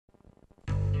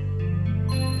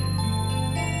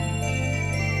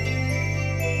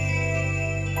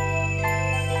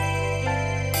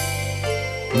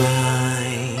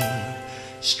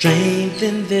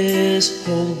Strengthen this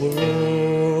whole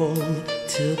world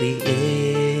till the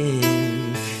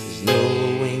end, is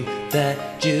knowing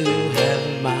that you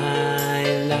have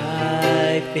my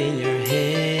life in your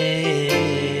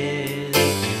hand,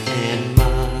 and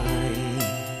my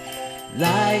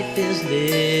life is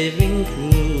living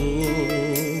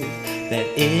proof that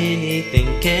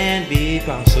anything can be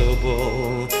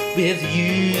possible with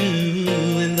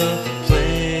you in the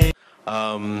plan.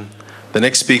 The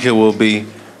next speaker will be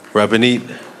Rabbanit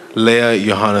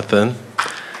Yehonathan,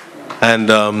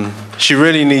 and she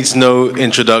really needs no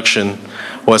introduction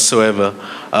whatsoever.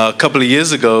 A couple of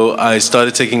years ago, I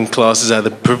started taking classes. I had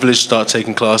the privilege to start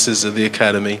taking classes at the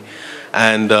academy,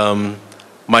 and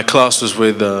my class was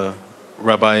with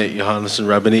Rabbanit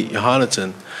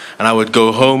Yehonathan, and I would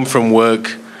go home from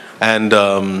work and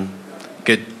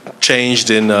get changed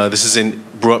in, this is in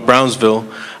Brownsville,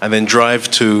 and then drive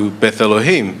to Beth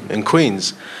Elohim in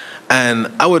Queens. And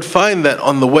I would find that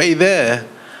on the way there,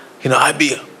 you know, I'd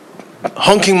be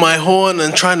honking my horn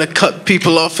and trying to cut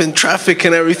people off in traffic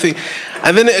and everything.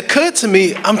 And then it occurred to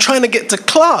me, I'm trying to get to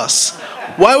class.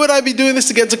 Why would I be doing this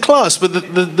to get to class? But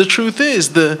the truth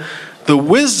is, the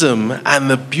wisdom and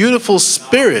the beautiful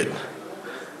spirit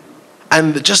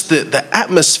and just the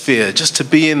atmosphere, just to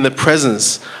be in the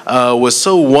presence, was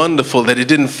so wonderful that it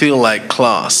didn't feel like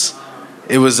class.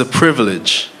 It was a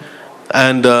privilege.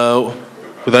 And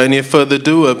without any further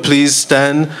ado, please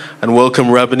stand and welcome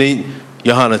Rabbanit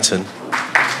Yehonathan.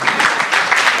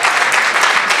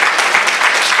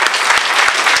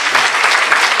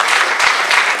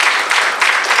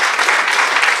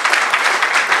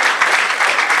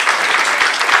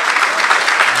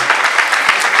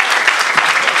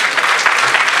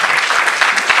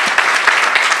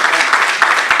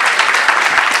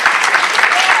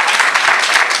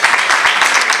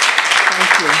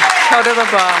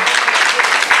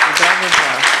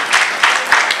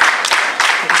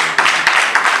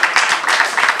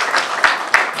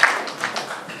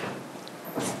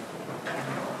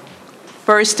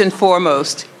 First and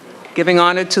foremost, giving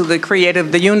honor to the creator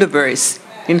of the universe,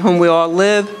 in whom we all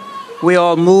live, we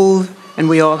all move, and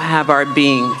we all have our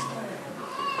being.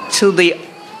 To the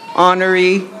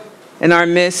honoree in our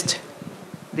midst,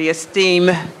 the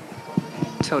esteemed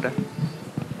Toda.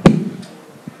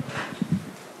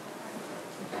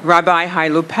 Rabbi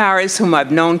Hailu Paris, whom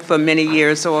I've known for many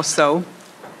years also,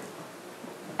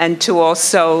 and to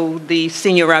also the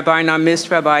senior rabbi in our midst,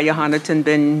 Rabbi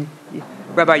Yehoshua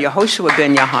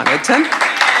ben Yehonathan,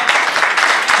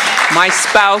 my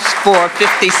spouse for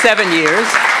 57 years,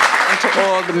 and to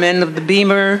all the men of the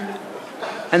Beamer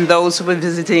and those who were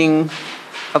visiting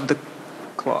of the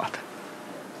cloth,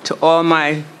 to all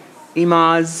my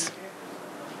imams,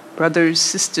 brothers,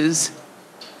 sisters,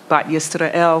 Bat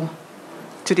Yisrael,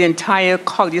 to the entire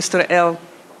Kol Yisrael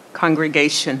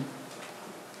congregation.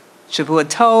 Shavua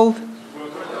Tov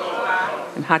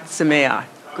and Hat Sameach.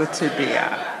 Good to be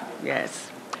here.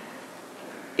 Yes.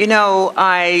 You know,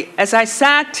 as I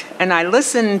sat and I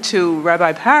listened to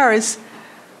Rabbi Paris,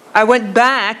 I went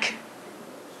back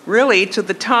really to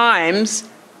the times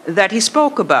that he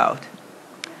spoke about.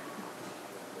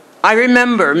 I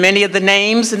remember many of the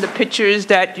names and the pictures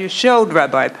that you showed,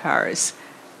 Rabbi Paris.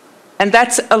 And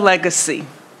that's a legacy.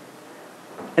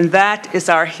 And that is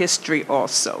our history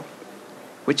also,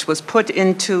 which was put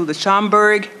into the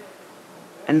Schomburg.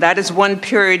 And that is one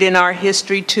period in our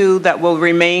history, too, that will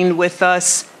remain with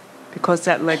us because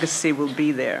that legacy will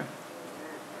be there.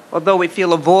 Although we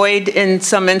feel a void in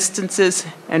some instances,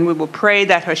 and we will pray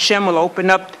that Hashem will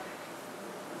open up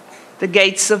the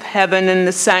gates of heaven and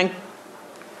the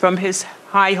from his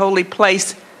high holy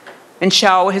place and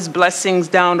shower his blessings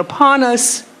down upon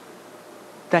us,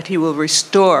 that he will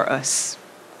restore us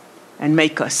and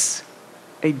make us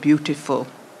a beautiful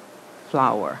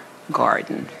flower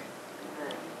garden.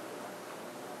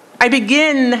 I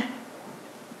begin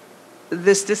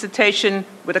this dissertation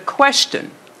with a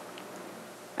question.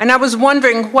 And I was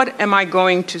wondering, what am I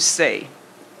going to say?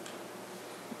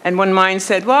 And one mind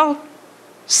said, well,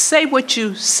 say what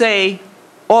you say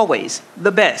always,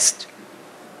 the best.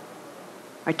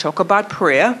 I talk about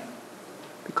prayer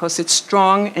because it's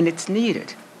strong and it's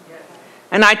needed.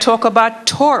 And I talk about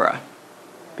Torah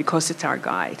because it's our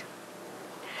guide.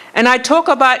 And I talk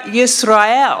about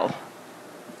Yisrael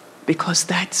because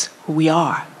that's who we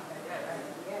are.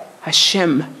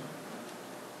 Hashem,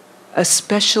 a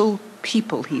special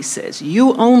people, he says.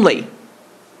 You only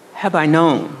have I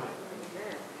known.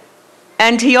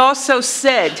 And he also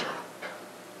said,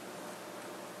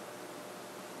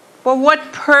 for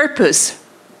what purpose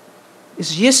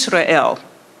is Yisrael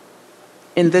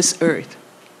in this earth?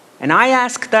 And I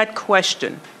ask that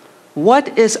question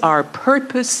What is our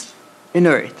purpose in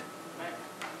earth?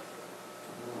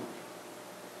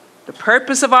 The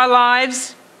purpose of our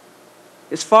lives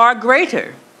is far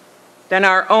greater than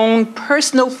our own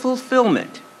personal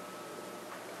fulfillment.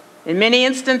 In many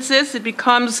instances, it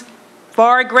becomes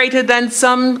far greater than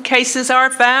some cases our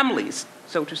families,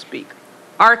 so to speak,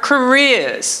 our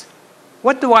careers.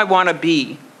 What do I want to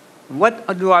be?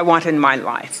 What do I want in my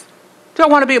life? Do I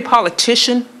want to be a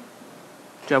politician?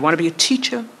 Do I want to be a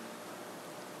teacher?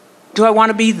 Do I want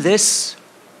to be this,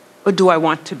 or do I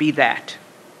want to be that?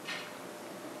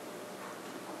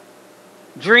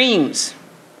 Dreams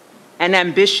and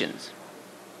ambitions.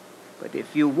 But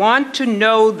if you want to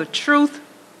know the truth,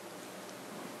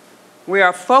 we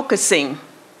are focusing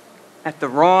at the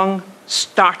wrong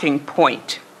starting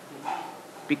point,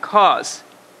 because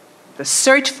the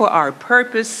search for our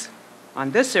purpose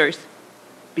on this earth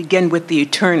begins with the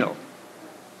eternal,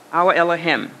 our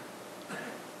Elohim,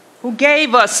 who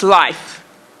gave us life,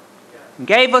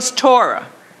 gave us Torah,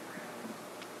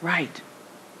 right?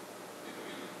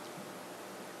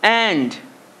 And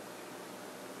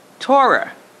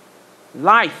Torah,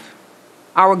 life,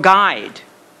 our guide.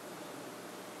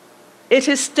 It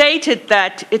is stated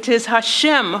that it is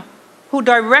Hashem who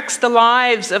directs the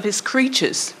lives of his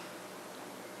creatures,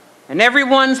 and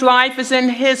everyone's life is in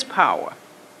his power.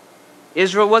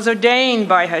 Israel was ordained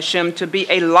by Hashem to be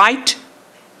a light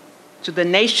to the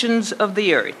nations of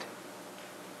the earth.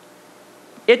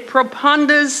 It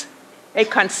propounds a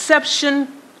conception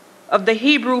of the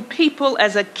Hebrew people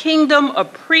as a kingdom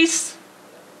of priests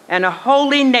and a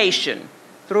holy nation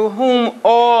through whom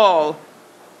all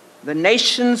the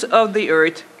nations of the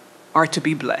earth are to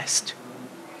be blessed.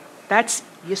 That's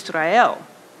Israel.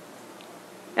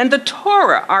 And the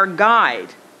Torah, our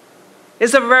guide,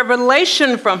 is a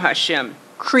revelation from Hashem,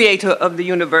 creator of the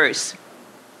universe.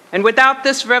 And without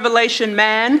this revelation,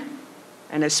 man,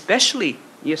 and especially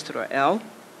Israel,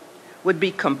 would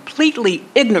be completely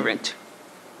ignorant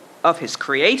of his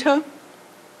creator,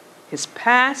 his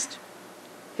past,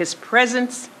 his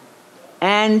present,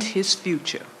 and his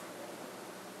future.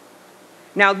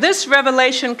 Now, this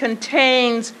revelation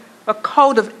contains a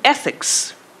code of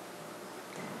ethics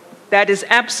that is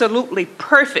absolutely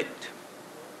perfect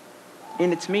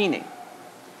in its meaning.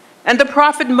 And the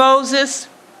prophet Moses,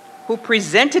 who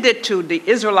presented it to the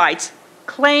Israelites,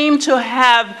 claimed to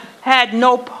have had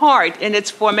no part in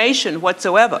its formation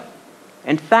whatsoever.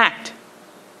 In fact,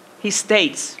 he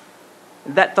states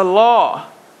that the law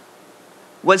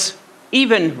was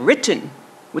even written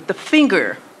with the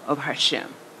finger of Hashem.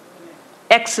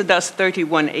 Exodus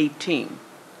 31:18.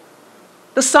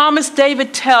 The psalmist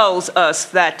David tells us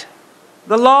that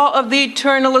the law of the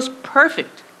eternal is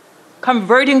perfect,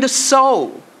 converting the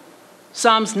soul.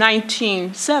 Psalms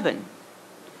 19:7.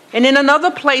 And in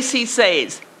another place he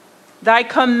says, thy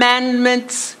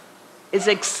commandments is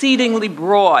exceedingly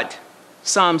broad.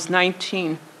 Psalms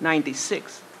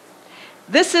 19:96.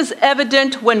 This is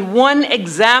evident when one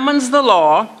examines the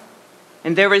law,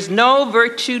 and there is no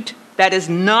virtue that is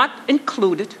not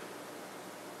included,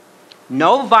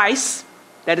 no vice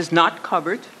that is not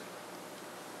covered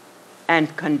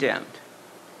and condemned.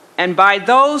 And by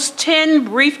those 10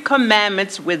 brief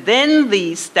commandments within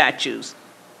these statutes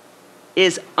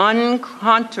is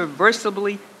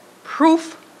uncontroversibly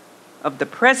proof of the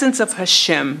presence of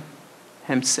Hashem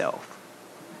himself.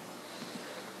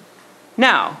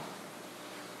 Now,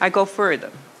 I go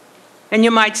further. And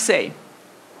you might say,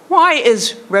 why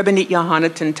is Rabbanit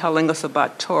Yehonathan telling us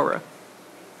about Torah?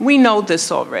 We know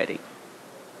this already.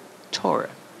 Torah,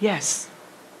 yes.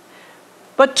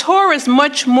 But Torah is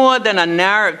much more than a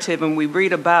narrative when we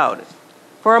read about it.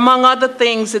 For among other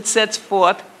things it sets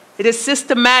forth, it is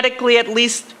systematically, at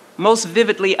least most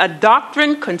vividly, a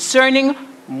doctrine concerning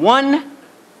one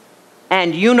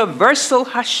and universal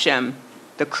Hashem,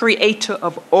 the creator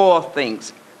of all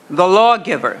things, the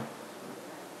lawgiver,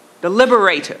 the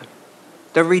liberator,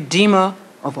 the redeemer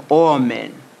of all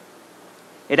men.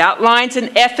 It outlines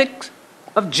an ethic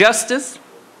of justice,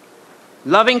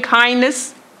 loving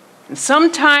kindness, and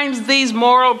sometimes these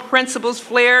moral principles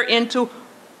flare into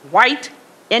white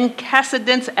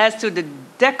encassidence as to the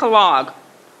Decalogue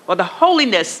or the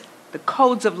holiness, the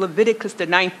codes of Leviticus, the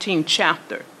 19th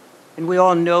chapter. And we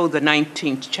all know the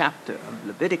 19th chapter of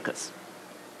Leviticus.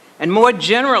 And more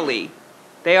generally,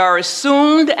 they are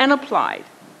assumed and applied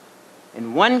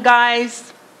in one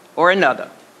guise or another.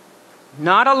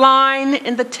 Not a line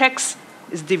in the text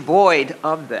is devoid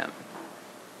of them.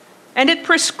 And it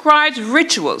prescribes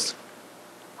rituals,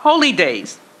 holy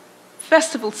days,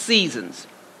 festival seasons,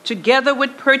 together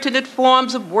with pertinent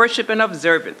forms of worship and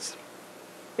observance.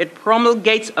 It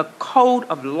promulgates a code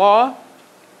of law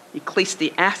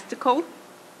ecclesiastical,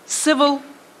 civil,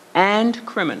 and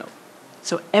criminal.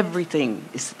 So everything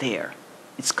is there.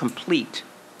 It's complete.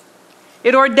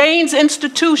 It ordains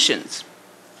institutions,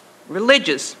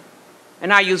 religious,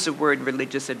 and I use the word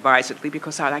religious advisedly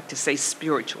because I like to say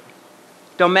spiritual,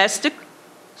 domestic,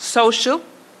 social,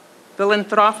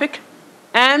 philanthropic,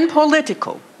 and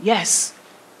political. Yes,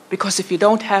 because if you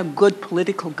don't have good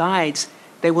political guides,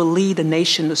 they will lead a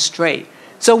nation astray.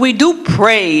 So we do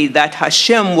pray that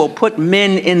Hashem will put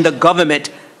men in the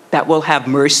government that will have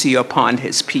mercy upon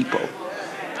his people.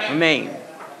 Amen.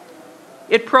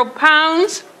 It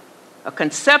propounds a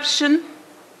conception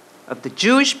of the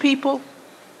Jewish people,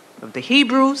 of the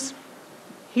Hebrews,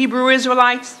 Hebrew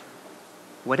Israelites,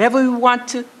 whatever we want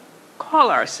to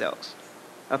call ourselves,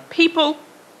 a people,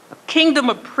 a kingdom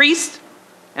of priests,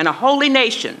 and a holy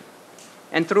nation,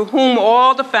 and through whom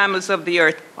all the families of the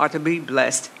earth are to be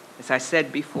blessed, as I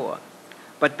said before.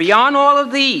 But beyond all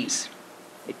of these,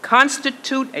 it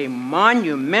constitutes a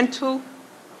monumental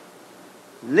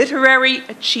literary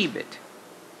achievement.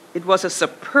 It was a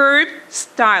superb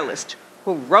stylist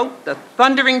who wrote the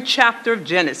thundering chapter of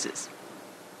Genesis,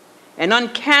 an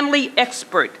uncannily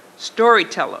expert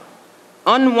storyteller,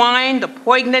 unwind the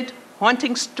poignant,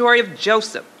 haunting story of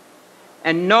Joseph,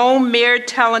 and no mere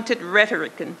talented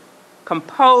rhetorician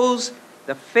composed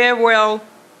the farewell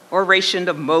oration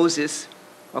of Moses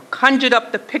or conjured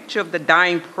up the picture of the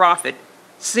dying prophet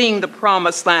seeing the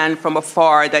promised land from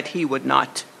afar that he would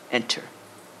not enter.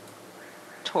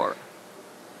 Torah.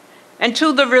 And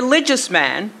to the religious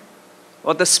man,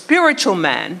 or the spiritual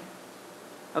man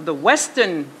of the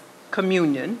Western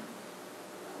communion,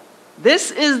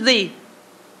 this is the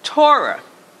Torah,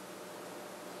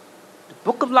 the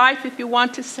book of life, if you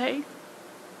want to say,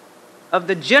 of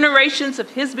the generations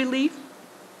of his belief,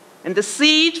 and the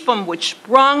seed from which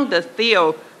sprung the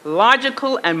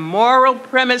theological and moral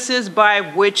premises by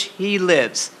which he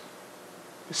lives,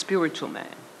 the spiritual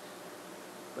man.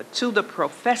 But to the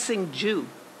professing Jew,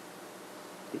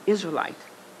 the Israelite,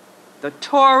 the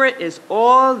Torah is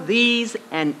all these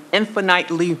and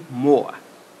infinitely more.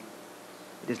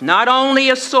 It is not only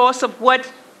a source of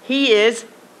what he is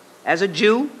as a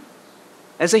Jew,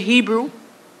 as a Hebrew,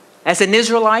 as an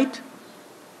Israelite,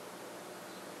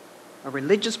 a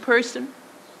religious person,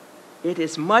 it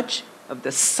is much of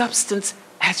the substance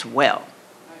as well.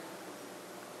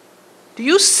 Do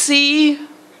you see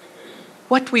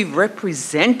what we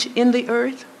represent in the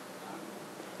earth?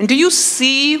 And do you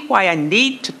see why I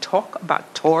need to talk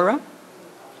about Torah?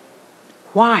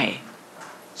 Why?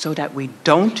 So that we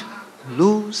don't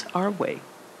lose our way.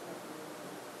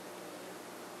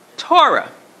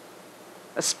 Torah,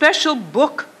 a special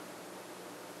book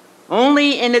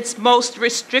only in its most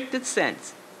restricted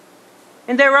sense.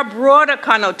 And there are broader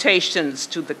connotations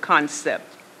to the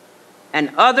concept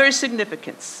and other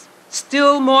significance,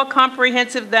 still more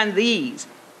comprehensive than these.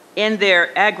 In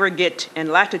their aggregate and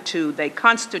latitude, they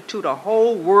constitute a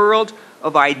whole world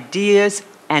of ideas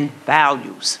and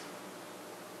values.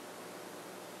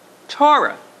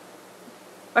 Torah,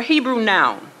 a Hebrew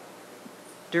noun,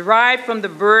 derived from the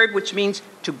verb which means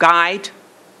to guide,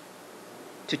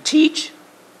 to teach.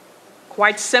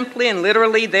 Quite simply and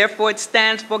literally, therefore, it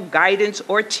stands for guidance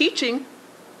or teaching,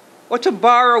 or to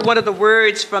borrow one of the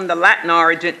words from the Latin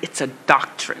origin, it's a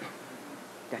doctrine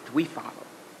that we follow.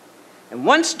 And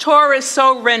once Torah is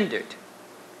so rendered,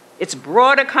 its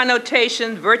broader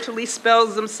connotation virtually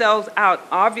spells themselves out.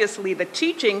 Obviously, the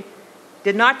teaching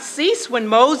did not cease when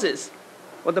Moses,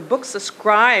 or the books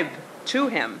ascribed to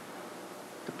him,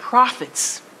 the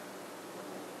prophets,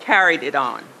 carried it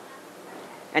on.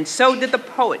 And so did the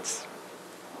poets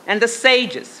and the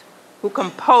sages who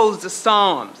composed the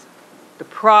Psalms, the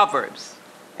Proverbs,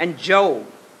 and Job.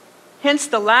 Hence,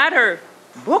 the latter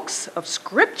books of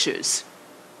scriptures,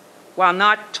 while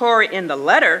not Torah in the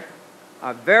letter,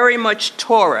 are very much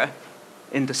Torah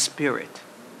in the spirit.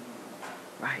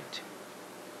 Right.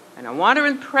 And I want to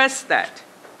impress that,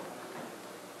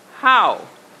 how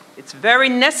it's very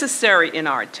necessary in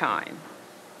our time.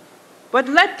 But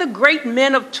let the great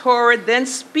men of Torah then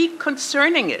speak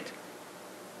concerning it.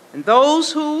 And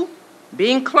those who,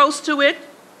 being close to it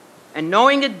and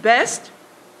knowing it best,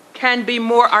 can be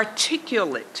more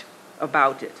articulate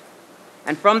about it.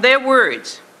 And from their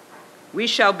words, we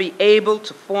shall be able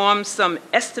to form some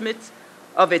estimates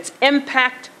of its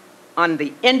impact on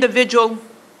the individual,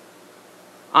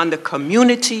 on the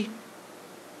community,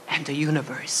 and the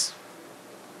universe.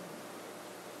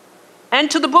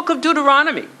 And to the book of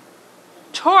Deuteronomy,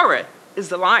 Torah is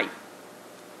the life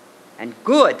and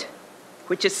good,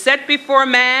 which is set before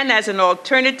man as an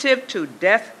alternative to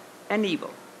death and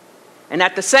evil. And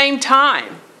at the same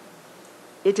time,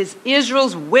 It is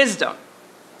Israel's wisdom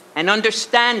and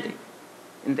understanding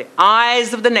in the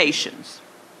eyes of the nations.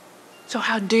 So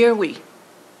how dare we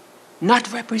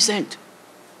not represent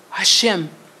Hashem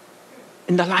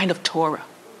in the line of Torah?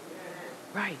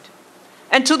 Right.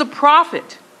 And to the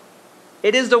prophet,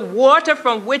 it is the water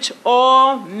from which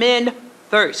all men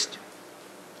thirst,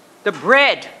 the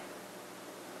bread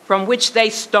from which they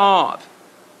starve,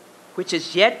 which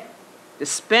is yet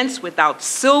dispensed without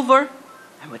silver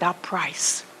and without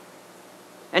price.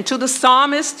 And to the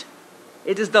psalmist,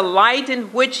 it is the light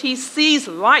in which he sees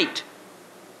light,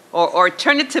 or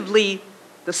alternatively,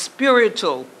 the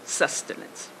spiritual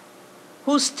sustenance,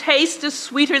 whose taste is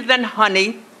sweeter than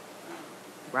honey,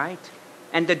 right,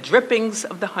 and the drippings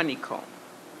of the honeycomb.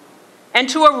 And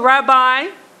to a rabbi,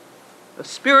 a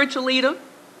spiritual leader,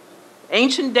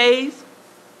 ancient days,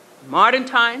 modern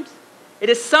times, it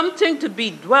is something to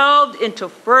be dwelled into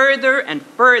further and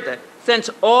further, since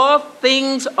all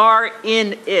things are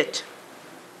in it.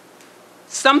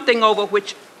 Something over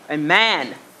which a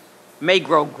man may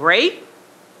grow gray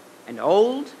and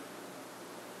old,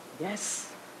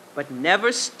 yes, but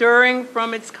never stirring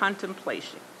from its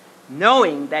contemplation,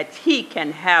 knowing that he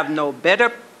can have no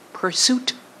better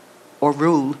pursuit or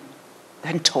rule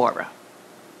than Torah.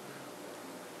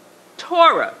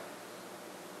 Torah,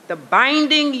 the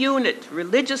binding unit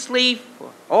religiously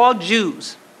for all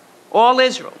Jews, all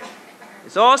Israel,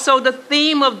 is also the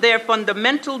theme of their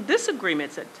fundamental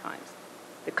disagreements at times,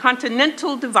 the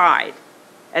continental divide,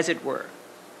 as it were,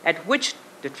 at which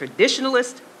the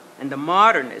traditionalist and the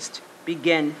modernist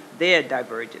begin their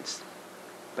divergence.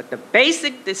 But the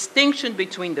basic distinction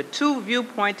between the two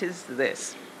viewpoints is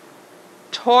this: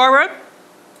 Torah,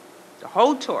 the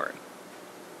whole Torah,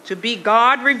 to be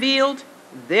God revealed,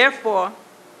 therefore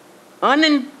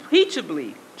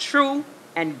unimpeachably true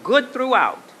and good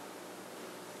throughout.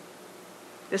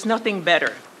 There's nothing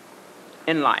better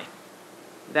in life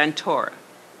than Torah.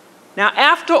 Now,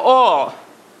 after all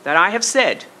that I have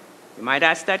said, you might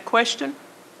ask that question,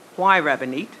 why,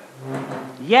 Rabbanit?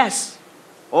 Yes,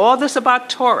 all this about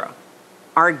Torah,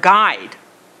 our guide,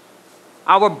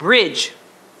 our bridge,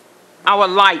 our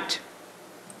light,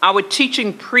 our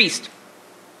teaching priest,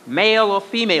 male or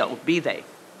female be they,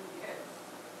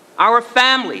 our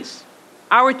families,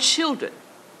 our children,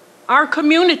 our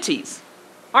communities,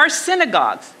 our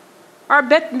synagogues, our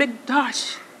Beth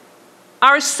Mikdash,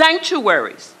 our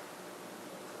sanctuaries,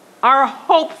 our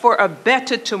hope for a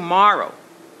better tomorrow,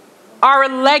 our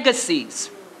legacies,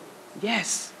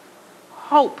 yes,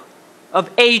 hope of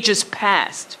ages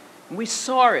past. We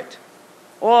saw it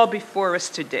all before us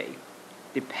today.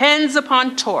 Depends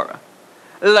upon Torah,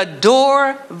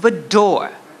 l'dor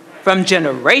v'dor, from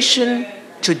generation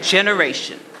to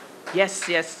generation. Yes,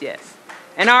 yes, yes.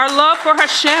 And our love for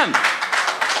Hashem.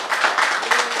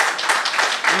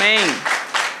 Amen.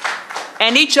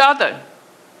 And each other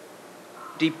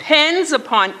depends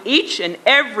upon each and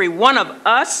every one of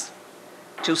us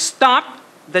to stop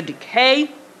the decay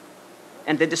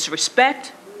and the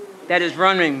disrespect that is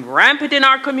running rampant in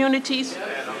our communities,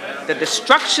 the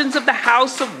destructions of the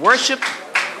house of worship,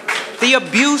 the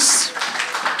abuse,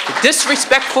 the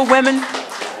disrespect for women,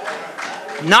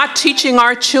 not teaching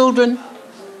our children,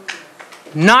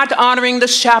 not honoring the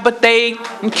Shabbat day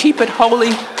and keep it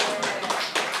holy,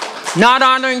 not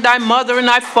honoring thy mother and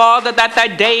thy father, that thy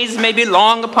days may be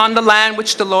long upon the land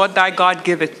which the Lord thy God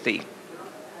giveth thee.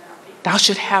 Thou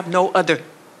shalt have no other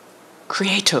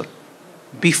creator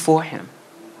before him.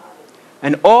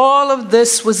 And all of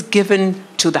this was given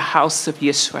to the house of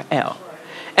Israel.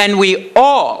 And we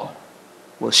all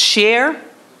will share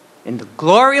in the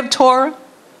glory of Torah,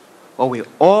 or we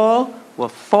all will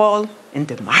fall in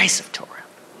demise of Torah.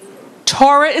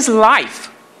 Torah is life.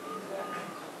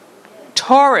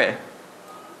 Torah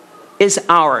is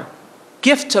our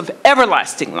gift of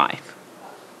everlasting life.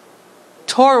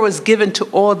 Torah was given to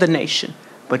all the nation,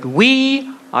 but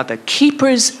we are the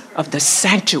keepers of the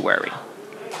sanctuary.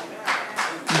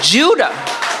 Judah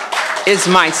is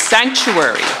my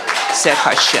sanctuary, said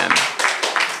Hashem.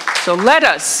 So let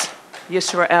us,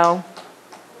 Yisrael,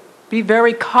 be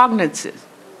very cognizant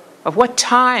of what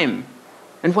time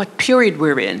and what period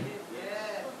we're in.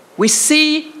 We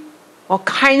see all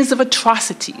kinds of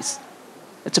atrocities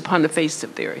that's upon the face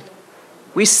of the earth.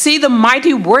 We see the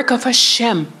mighty work of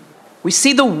Hashem. We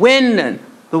see the wind and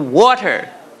the water,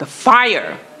 the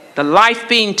fire, the life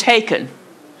being taken.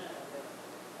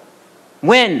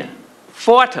 Wind,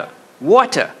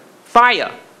 water,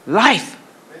 fire, life,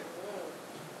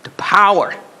 the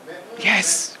power,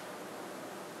 yes.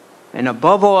 And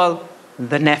above all,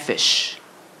 the nefesh,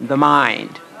 the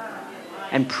mind.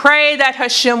 And pray that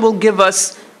Hashem will give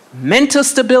us mental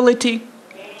stability,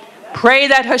 Pray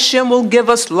that Hashem will give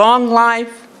us long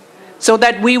life so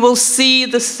that we will see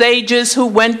the sages who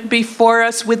went before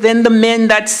us within the men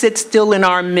that sit still in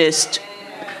our midst,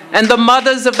 and the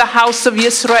mothers of the house of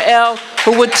Israel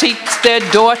who would teach their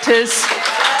daughters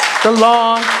the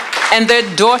law, and their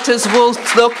daughters will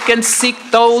look and seek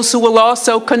those who will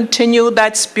also continue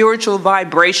that spiritual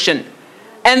vibration.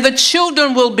 And the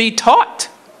children will be taught.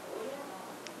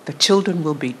 The children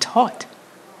will be taught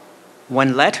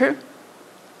one letter,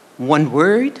 one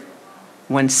word,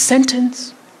 one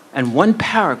sentence, and one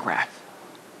paragraph.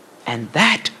 And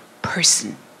that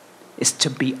person is to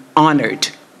be honored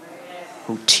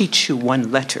who teach you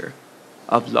one letter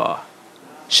of law.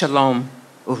 Shalom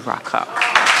Uvracha.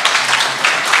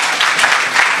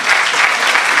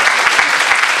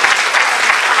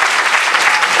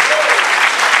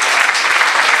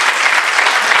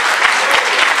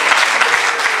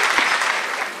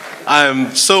 I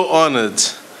am so honored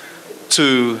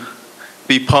to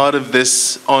be part of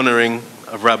this honoring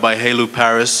of Rabbi Hailu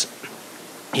Paris.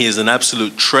 He is an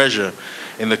absolute treasure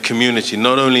in the community,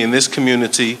 not only in this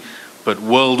community, but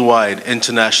worldwide,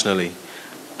 internationally.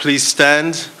 Please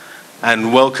stand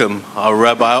and welcome our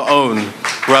own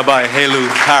Rabbi Hailu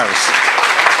Paris.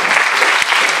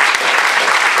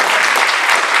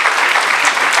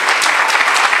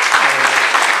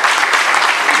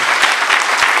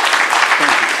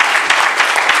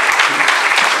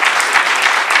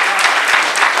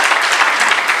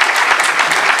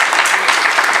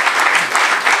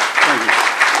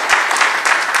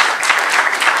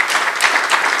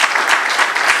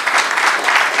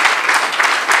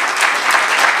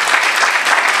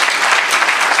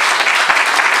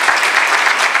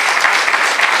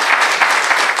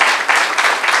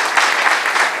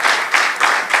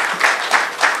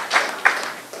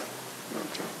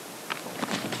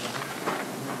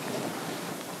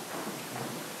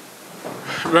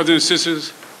 Brothers and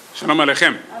sisters, Shalom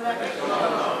Aleichem.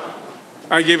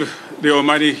 I give the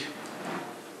Almighty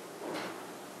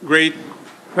great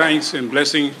thanks and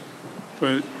blessing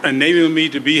for enabling me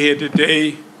to be here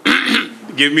today,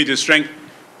 give me the strength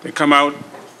to come out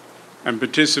and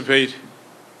participate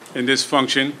in this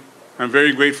function. I'm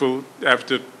very grateful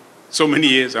after so many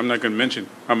years, I'm not going to mention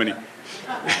how many,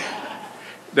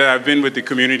 that I've been with the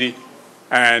community.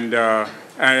 And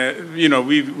you know,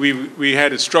 we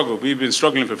had a struggle. We've been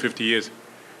struggling for 50 years.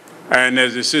 And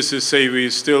as the sisters say,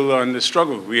 we're still on the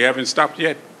struggle. We haven't stopped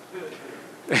yet.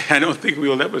 I don't think we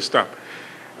will ever stop.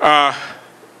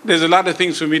 There's a lot of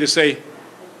things for me to say.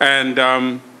 And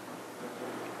there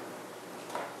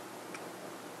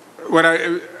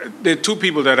are two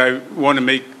people that I want to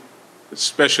make a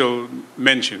special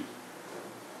mention.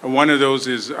 And one of those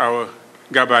is our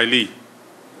Garvey Lee.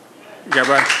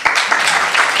 Garvey.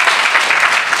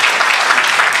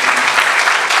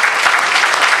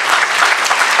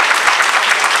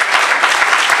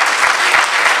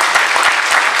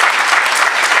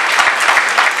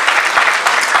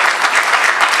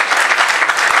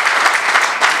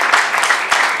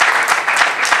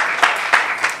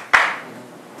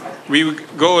 We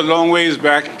go a long ways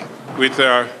back with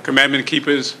commandment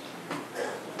keepers,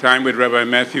 time with Rabbi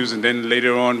Matthews, and then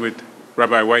later on with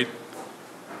Rabbi White.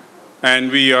 And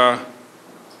we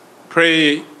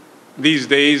pray these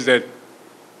days that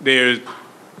there's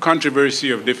controversy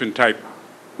of different type.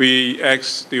 We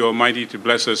ask the Almighty to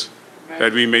bless us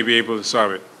that we may be able to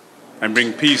solve it and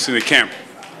bring peace in the camp.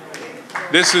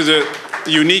 This is a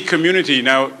unique community.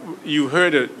 Now, you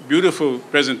heard a beautiful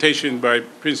presentation by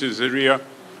Princess Zaria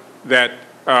that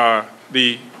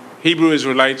the Hebrew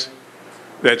Israelites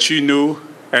that she knew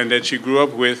and that she grew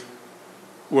up with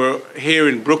were here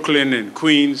in Brooklyn and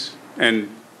Queens and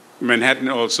Manhattan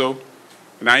also.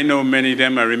 And I know many of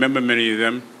them, I remember many of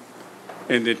them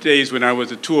in the days when I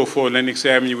was at 204 Lenox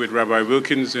Avenue with Rabbi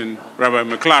Wilkins and Rabbi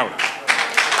McLeod.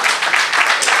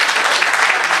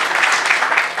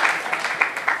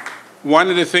 One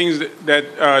of the things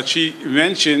that she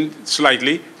mentioned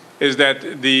slightly is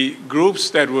that the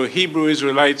groups that were Hebrew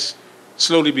Israelites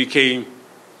slowly became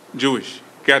Jewish,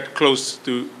 got close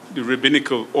to the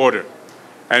rabbinical order.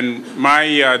 And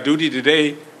my duty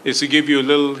today is to give you a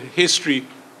little history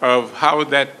of how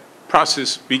that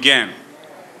process began.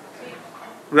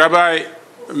 Rabbi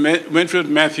Winfield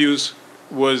Matthews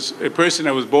was a person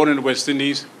that was born in the West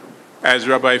Indies, as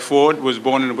Rabbi Ford was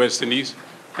born in the West Indies,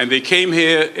 and they came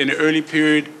here in the early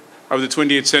period of the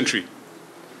 20th century.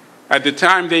 At the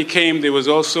time they came, there was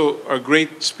also a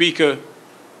great speaker.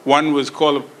 One was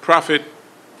called a prophet,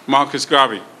 Marcus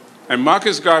Garvey. And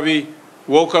Marcus Garvey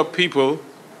woke up people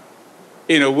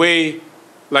in a way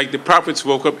like the prophets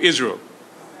woke up Israel.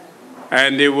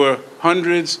 And there were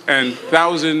hundreds and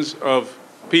thousands of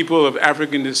people of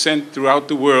African descent throughout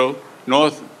the world,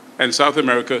 North and South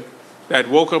America, that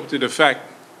woke up to the fact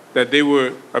that they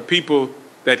were a people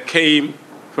that came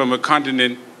from a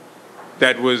continent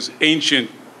that was ancient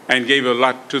and gave a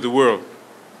lot to the world.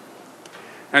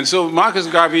 And so Marcus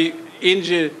Garvey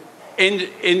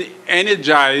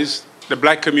energized the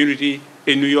black community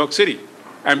in New York City.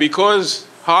 And because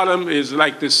Harlem is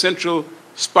like the central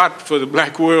spot for the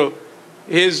black world,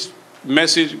 his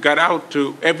message got out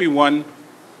to everyone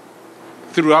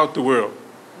throughout the world.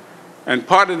 And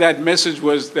part of that message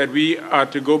was that we are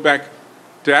to go back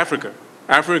to Africa.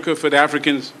 Africa for the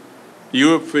Africans,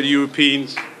 Europe for the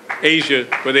Europeans, Asia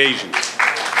for the Asians.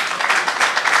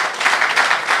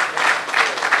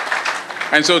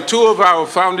 And so two of our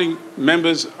founding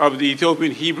members of the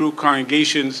Ethiopian Hebrew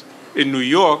congregations in New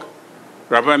York,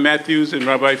 Rabbi Matthews and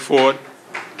Rabbi Ford,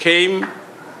 came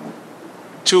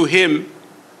to him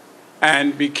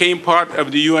and became part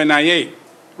of the UNIA.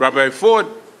 Rabbi Ford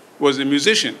was a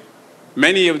musician.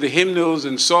 Many of the hymnals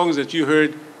and songs that you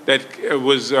heard that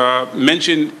was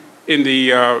mentioned in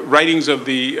the writings of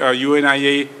the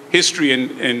UNIA history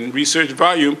and research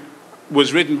volume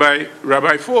was written by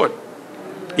Rabbi Ford.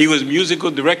 He was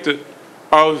musical director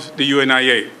of the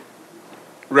UNIA.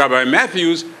 Rabbi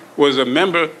Matthews was a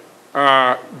member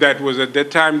that was at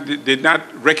that time did not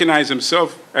recognize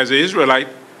himself as an Israelite,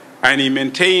 and he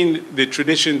maintained the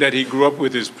tradition that he grew up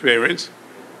with his parents.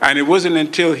 And it wasn't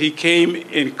until he came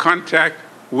in contact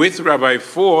with Rabbi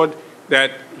Ford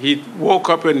that he woke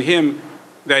up in him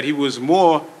that he was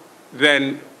more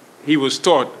than he was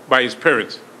taught by his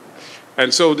parents.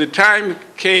 And so the time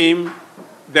came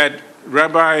that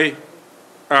Rabbi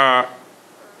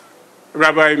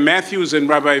Matthews and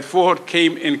Rabbi Ford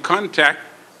came in contact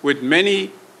with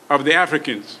many of the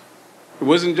Africans. It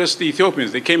wasn't just the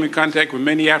Ethiopians. They came in contact with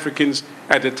many Africans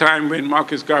at the time when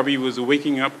Marcus Garvey was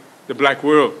waking up the black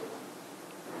world.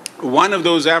 One of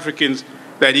those Africans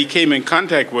that he came in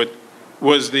contact with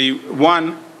was the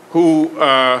one who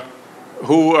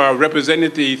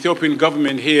represented the Ethiopian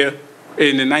government here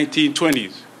in the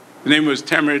 1920s. The name was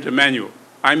Tamrid Emmanuel.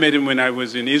 I met him when I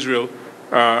was in Israel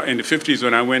in the 50s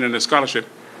when I went on a scholarship,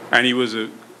 and he was a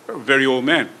very old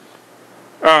man.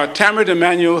 Tamrid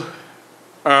Emmanuel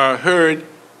heard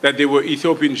that they were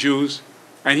Ethiopian Jews,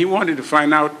 and he wanted to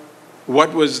find out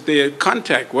what was their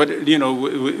contact. What, you know,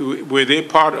 were they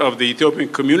part of the Ethiopian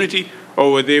community,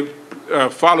 or were they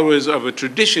followers of a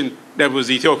tradition that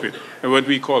was Ethiopian, and what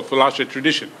we call Falasha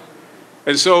tradition?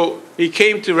 And so he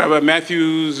came to Rabbi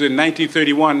Matthews in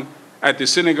 1931 at the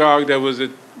synagogue that was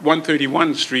at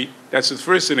 131 Street. That's his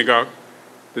first synagogue.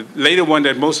 The later one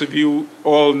that most of you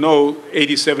all know,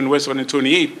 87 West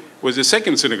 128, was the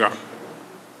second synagogue.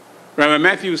 Rabbi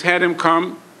Matthews had him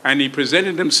come, and he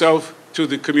presented himself to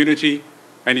the community,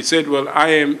 and he said, well, I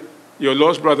am your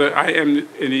lost brother. I am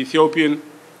an Ethiopian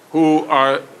who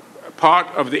are part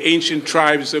of the ancient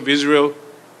tribes of Israel,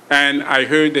 and I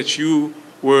heard that you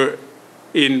were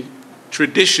in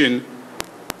tradition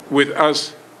with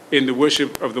us in the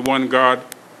worship of the one God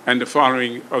and the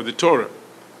following of the Torah.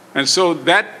 And so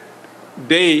that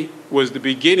day was the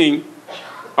beginning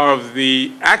of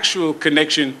the actual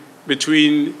connection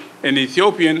between an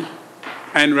Ethiopian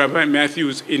and Rabbi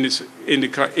Matthews in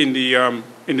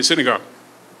the synagogue.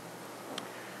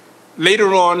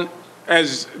 Later on,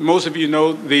 as most of you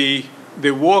know, the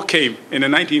war came in the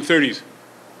 1930s,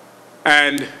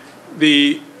 and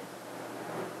the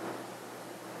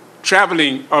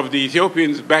traveling of the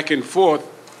Ethiopians back and forth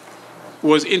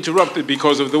was interrupted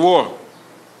because of the war.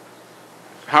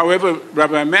 However,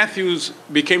 Rabbi Matthews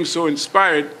became so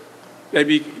inspired that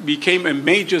he became a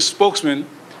major spokesman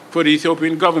for the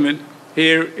Ethiopian government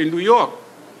here in New York.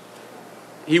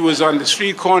 He was on the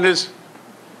street corners.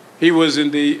 He was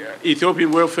in the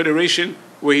Ethiopian World Federation,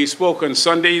 where he spoke on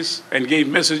Sundays and gave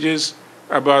messages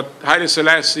about Haile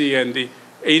Selassie and the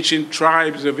ancient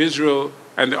tribes of Israel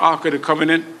and the Ark of the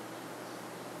Covenant.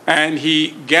 And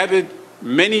he gathered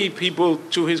many people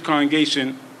to his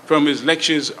congregation from his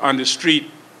lectures on the street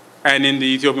and in the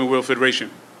Ethiopian World Federation.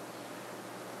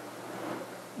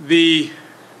 The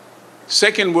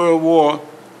Second World War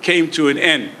came to an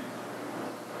end,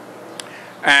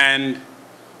 and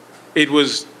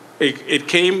it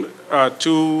came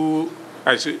to,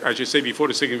 I should say before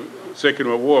the Second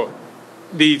World War,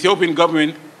 the Ethiopian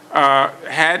government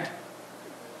had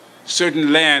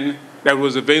certain land that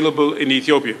was available in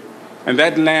Ethiopia. And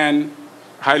that land,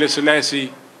 Haile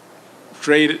Selassie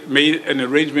made an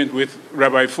arrangement with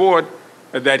Rabbi Ford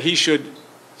that he should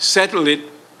settle it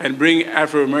and bring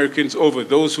Afro-Americans over,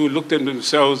 those who looked at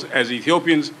themselves as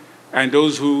Ethiopians and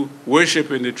those who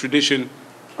worship in the tradition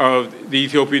of the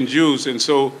Ethiopian Jews. And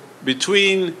so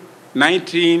between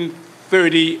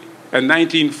 1930 and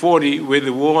 1940, where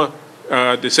the war,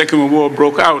 the Second World War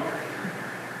broke out,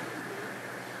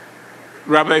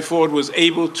 Rabbi Ford was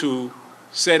able to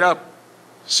set up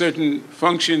certain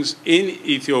functions in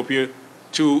Ethiopia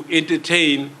to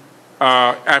entertain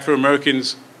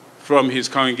Afro-Americans from his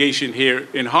congregation here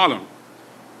in Harlem.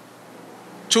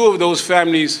 Two of those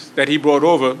families that he brought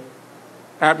over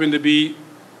happened to be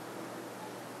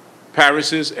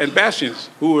Parises and Bastians,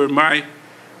 who were my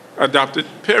adopted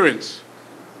parents.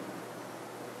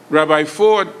 Rabbi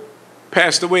Ford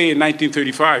passed away in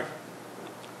 1935,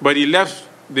 but he left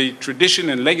the tradition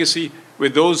and legacy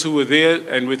with those who were there,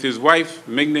 and with his wife,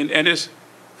 Mignon Ennis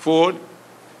Ford,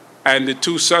 and the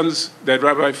two sons that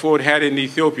Rabbi Ford had in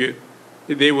Ethiopia.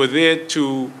 They were there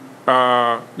to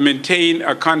maintain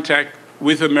a contact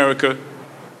with America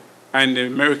and the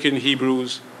American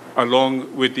Hebrews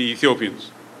along with the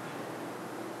Ethiopians.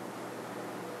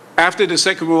 After the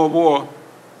Second World War,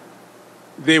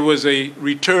 there was a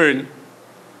return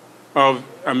of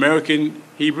American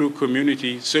Hebrew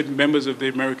community. Certain members of the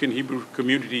American Hebrew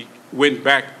community went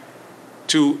back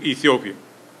to Ethiopia.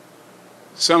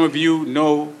 Some of you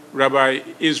know Rabbi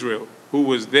Israel, who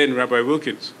was then Rabbi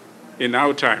Wilkins in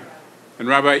our time. And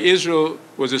Rabbi Israel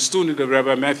was a student of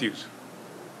Rabbi Matthews.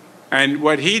 And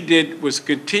what he did was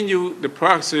continue the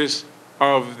process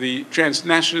of the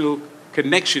transnational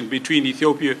connection between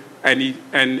Ethiopia and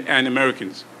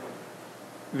Americans.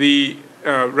 The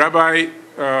Rabbi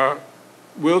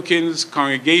Wilkins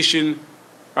congregation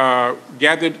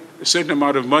gathered a certain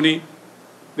amount of money.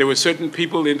 There were certain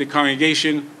people in the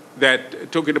congregation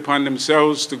that took it upon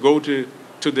themselves to go to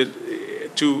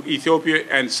Ethiopia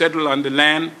and settle on the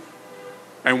land.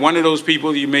 And one of those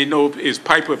people you may know is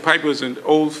Piper. Piper's an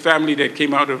old family that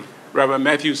came out of Rabbi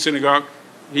Matthews' synagogue.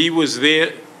 He was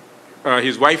there,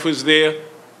 his wife was there,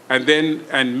 and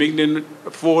Mignon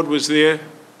Ford was there,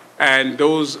 and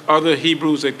those other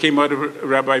Hebrews that came out of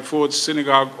Rabbi Ford's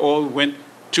synagogue all went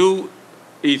to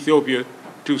Ethiopia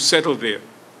to settle there.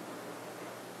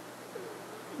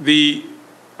 The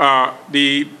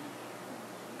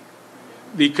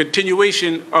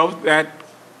continuation of that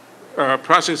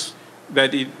process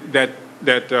that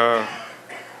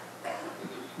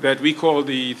we call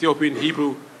the Ethiopian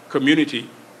Hebrew community,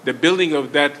 the building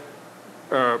of that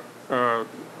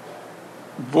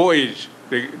voyage,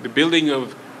 the building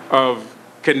of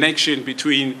connection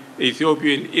between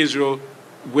Ethiopia and Israel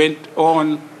went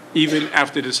on even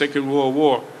after the Second World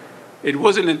War. It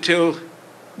wasn't until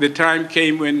the time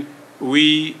came when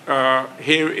we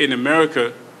here in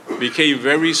America became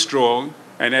very strong,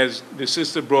 and as the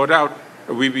sister brought out,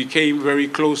 we became very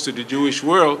close to the Jewish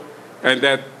world, and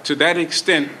that to that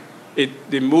extent,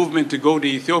 the movement to go to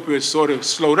Ethiopia sort of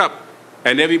slowed up,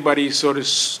 and everybody sort of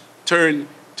turned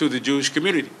to the Jewish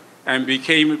community and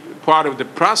became part of the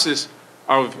process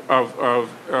of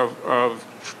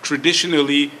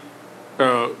traditionally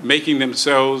making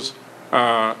themselves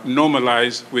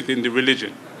normalized within the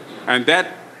religion. And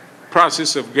that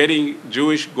process of getting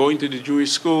Jewish, going to the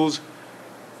Jewish schools,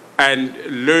 and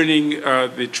learning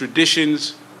the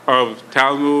traditions of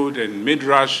Talmud and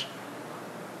Midrash,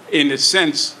 in a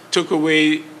sense, took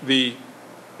away the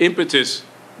impetus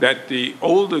that the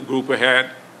older group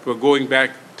had for going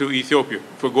back to Ethiopia,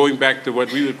 for going back to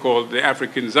what we would call the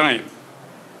African Zion.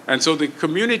 And so the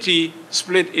community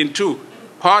split in two.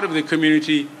 Part of the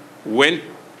community went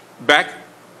back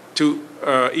to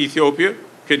Ethiopia,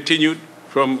 continued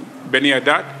from Beni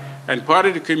Adat, and part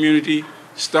of the community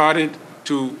started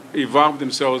to evolve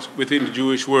themselves within the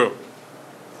Jewish world.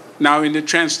 Now, in the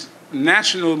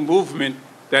transnational movement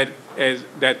that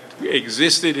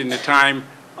existed in the time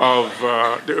of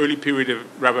the early period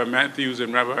of Rabbi Matthews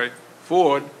and Rabbi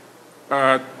Ford,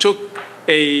 took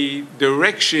a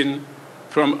direction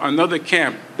from another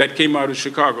camp that came out of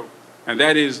Chicago, and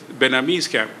that is Ben Ami's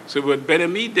camp. So what Ben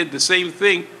Ami did the same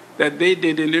thing that they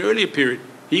did in the earlier period.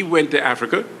 He went to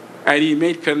Africa, and he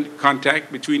made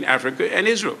contact between Africa and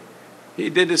Israel. He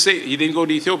did the same. He didn't go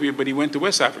to Ethiopia, but he went to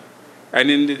West Africa. And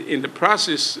in the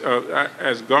process,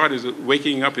 as God is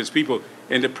waking up his people,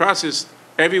 in the process,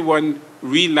 everyone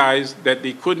realized that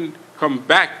they couldn't come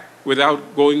back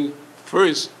without going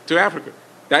first to Africa.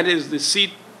 That is the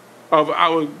seat of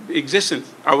our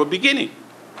existence, our beginning.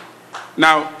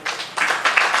 Now,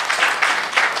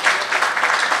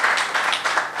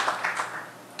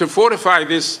 to fortify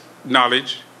this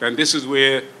knowledge, and this is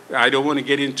where I don't want to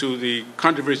get into the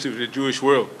controversy of the Jewish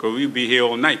world, because we'll be here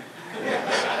all night.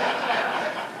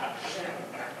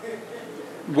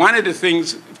 One of the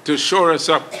things to shore us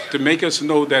up, to make us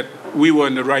know that we were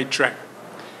on the right track,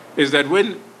 is that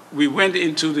when we went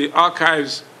into the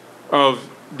archives of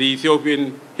the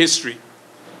Ethiopian history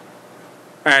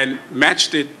and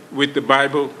matched it with the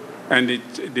Bible and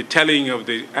the telling of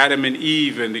the Adam and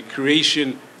Eve and the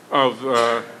creation of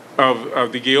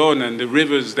the Gihon and the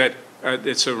rivers that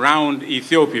surround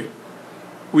Ethiopia,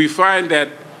 we find that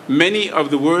many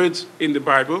of the words in the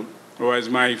Bible, or as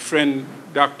my friend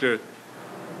Dr.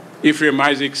 Ephraim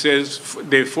Isaac says,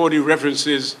 there are 40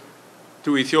 references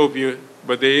to Ethiopia,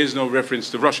 but there is no reference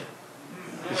to Russia.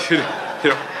 You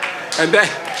know, and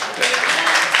that.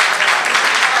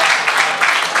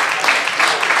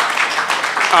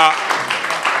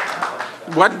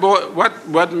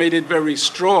 What made it very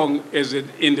strong is that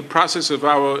in the process of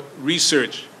our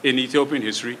research in Ethiopian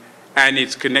history and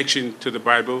its connection to the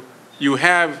Bible, you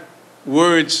have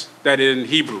words that are in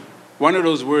Hebrew. One of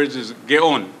those words is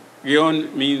Gihon.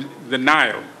 Gihon means the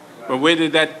Nile. But where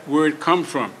did that word come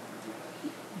from?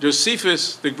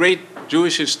 Josephus, the great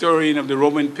Jewish historian of the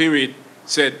Roman period,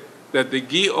 said that the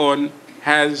Gihon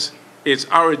has its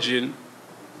origin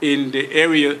in the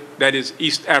area that is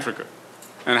East Africa.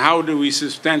 And how do we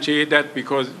substantiate that?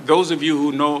 Because those of you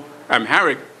who know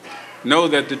Amharic know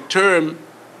that the term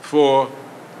for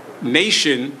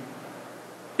nation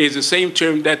is the same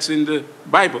term that's in the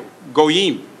Bible,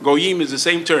 Goyim. Goyim is the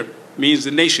same term, means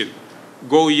the nation.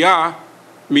 Goya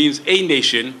means a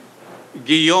nation.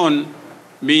 Gihon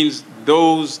means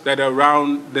those that are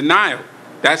around the Nile.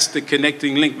 That's the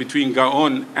connecting link between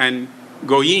Gihon and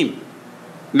Goyim.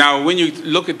 Now, when you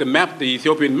look at the map, the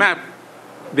Ethiopian map,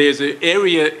 there's an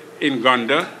area in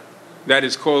Gondar that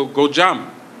is called Gojam.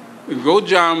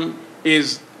 Gojam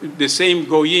is the same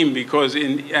Goyim because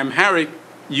in Amharic,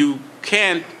 you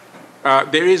can't,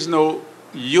 there is no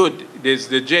Yud, there's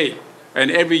the J.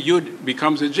 And every Yud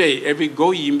becomes a J. Every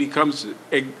Goyim becomes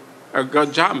a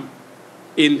Gojam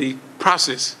in the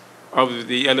process of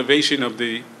the elevation of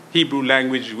the Hebrew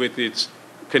language with its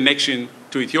connection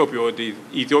to Ethiopia, or the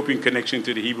Ethiopian connection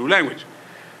to the Hebrew language.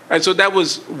 And so that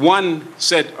was one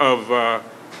set of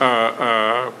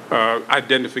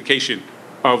identification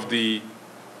of the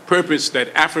purpose that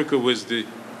Africa was the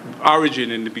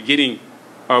origin and the beginning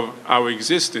of our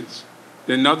existence.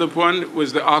 Another one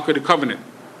was the Ark of the Covenant.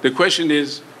 The question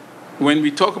is, when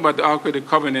we talk about the Ark of the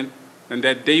Covenant and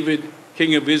that David,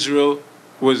 king of Israel,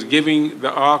 was giving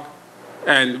the Ark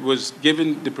and was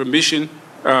given the permission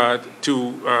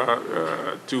to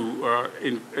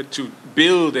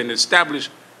build and establish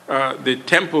the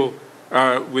temple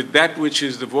with that which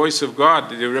is the voice of God,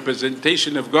 the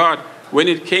representation of God. When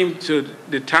it came to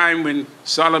the time when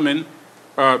Solomon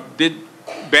did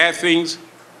bad things,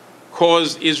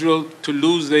 caused Israel to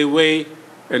lose their way,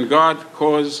 and God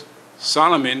caused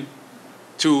Solomon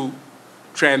to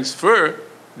transfer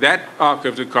that Ark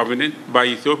of the Covenant by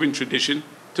Ethiopian tradition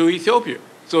to Ethiopia.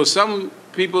 So some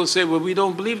people say, well, we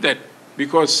don't believe that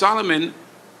because Solomon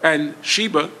and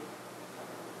Sheba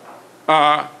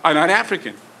are not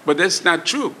African. But that's not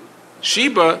true.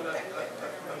 Sheba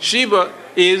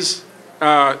is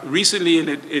recently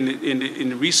in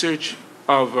the research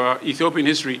of Ethiopian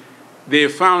history, they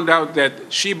found out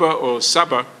that Sheba or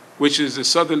Saba, which is the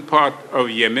southern part of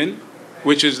Yemen,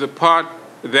 which is the part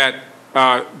that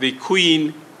the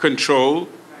queen controlled,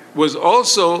 was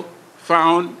also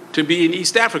found to be in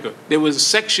East Africa. There was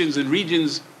sections and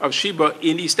regions of Sheba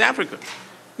in East Africa.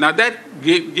 Now that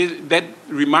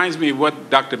reminds me of what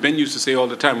Dr. Ben used to say all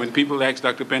the time when people ask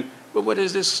Dr. Ben, well, what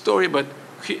is this story about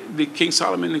the King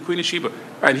Solomon and Queen of Sheba?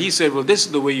 And he said, well, this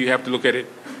is the way you have to look at it.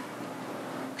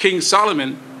 King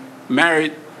Solomon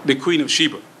married the Queen of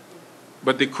Sheba,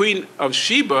 but the Queen of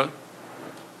Sheba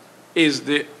is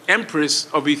the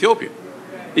Empress of Ethiopia.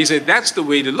 He said that's the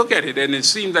way to look at it, and it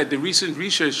seemed like the recent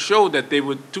research showed that there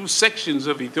were two sections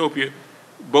of Ethiopia,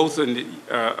 both in the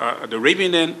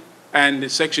Arabian end and the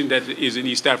section that is in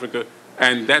East Africa,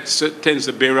 and that tends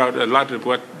to bear out a lot of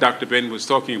what Dr. Ben was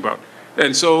talking about.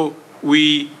 And so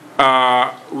we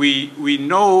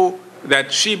know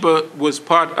that Sheba was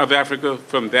part of Africa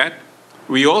from that.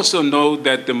 We also know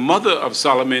that the mother of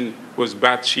Solomon was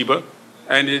Bathsheba,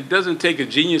 and it doesn't take a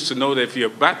genius to know that if you're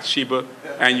Bathsheba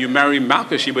and you marry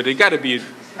Malka Sheba, there got to be a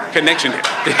connection there.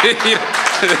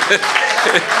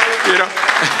 You know,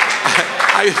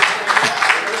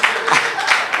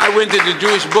 I went to the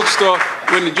Jewish bookstore.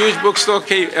 When the Jewish bookstore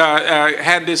came,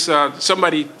 had this,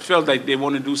 somebody felt like they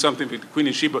want to do something with the Queen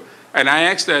of Sheba. And I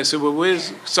asked her, I said, well,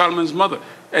 where's Solomon's mother?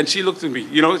 And she looked at me.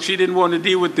 You know, she didn't want to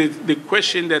deal with the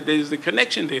question that there's the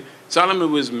connection there.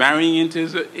 Solomon was marrying into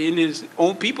his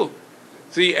own people.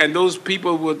 See, and those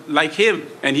people were like him,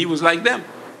 and he was like them.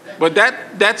 But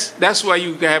that's why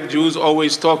you have Jews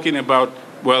always talking about,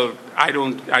 well, I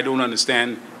don't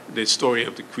understand the story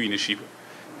of the Queen of Sheba.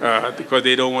 because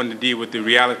they don't want to deal with the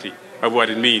reality of what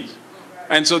it means.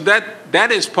 And so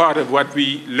that is part of what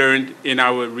we learned in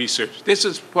our research. This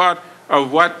is part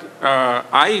of what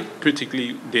I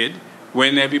particularly did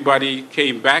when everybody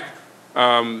came back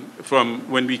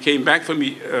when we came back from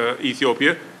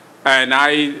Ethiopia, and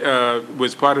I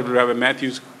was part of the Rabbi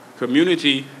Matthews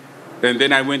community, and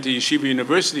then I went to Yeshiva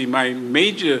University. My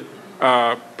major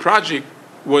project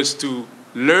was to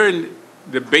learn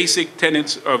the basic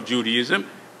tenets of Judaism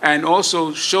and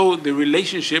also show the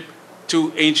relationship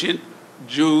to ancient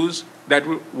Jews that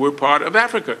were part of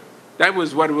Africa. That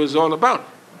was what it was all about.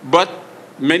 But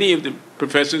many of the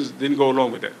professors didn't go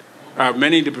along with that.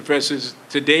 Many of the professors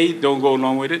today don't go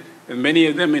along with it, and many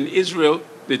of them in Israel,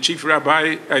 the chief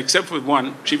rabbi, except for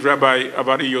one, Chief Rabbi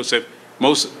Avadi Yosef,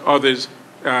 most others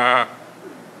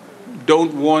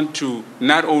don't want to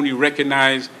not only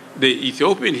recognize the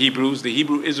Ethiopian Hebrews, the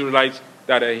Hebrew Israelites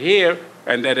that are here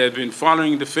and that have been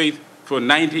following the faith for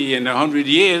 90 and 100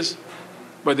 years,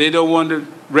 but they don't want to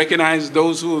recognize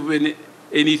those who have been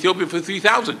in Ethiopia for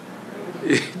 3,000.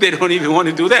 They don't even want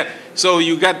to do that. So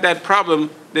you got that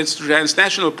problem. This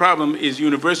transnational problem is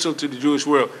universal to the Jewish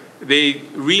world. They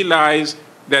realize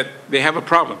that they have a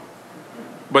problem,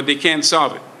 but they can't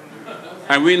solve it.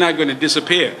 And we're not going to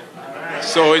disappear.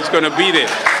 So it's going to be there.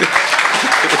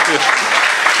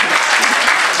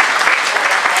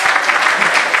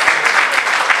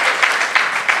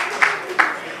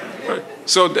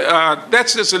 So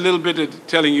that's just a little bit of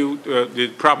telling you the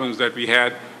problems that we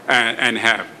had and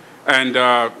have. And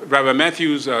Rabbi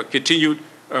Matthews continued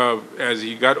as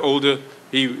he got older.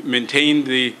 He maintained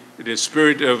the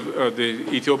spirit of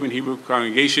the Ethiopian Hebrew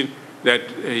congregation that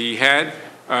he had.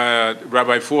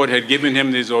 Rabbi Ford had given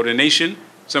him his ordination.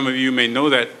 Some of you may know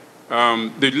that.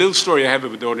 The little story I have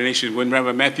of the ordination, when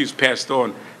Rabbi Matthews passed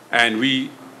on and we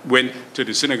went to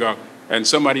the synagogue and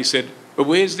somebody said, but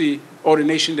where's the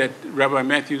ordination that Rabbi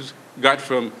Matthews got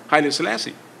from Haile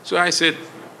Selassie? So I said,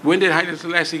 when did Haile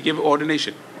Selassie give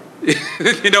ordination?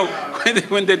 You know,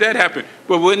 when did that happen?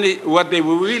 But what they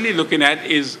were really looking at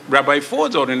is Rabbi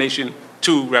Ford's ordination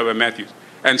to Rabbi Matthews.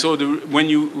 And so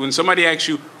when somebody asks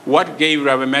you what gave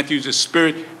Rabbi Matthews the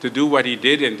spirit to do what he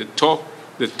did and to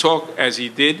talk as he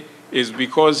did, is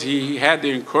because he had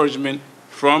the encouragement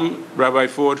from Rabbi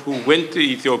Ford, who went to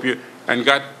Ethiopia and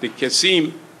got the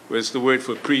Kesim, was the word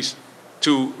for priest,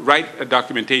 to write a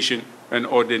documentation, an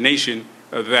ordination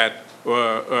that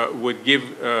would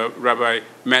give Rabbi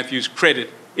Matthews credit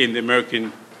in the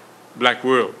American black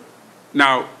world.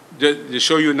 Now, to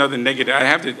show you another negative, I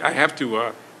have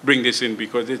to bring this in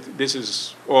because this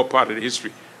is all part of the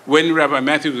history. When Rabbi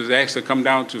Matthews was asked to come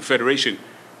down to Federation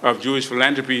of Jewish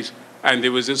Philanthropies, and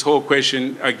there was this whole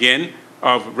question again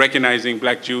of recognizing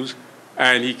black Jews,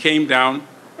 and he came down,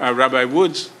 Rabbi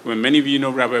Woods, when many of you know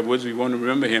Rabbi Woods, we want to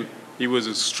remember him. He was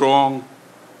a strong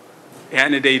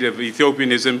candidate of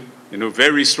Ethiopianism, you know,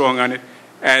 very strong on it.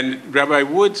 And Rabbi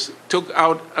Woods took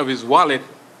out of his wallet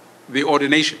the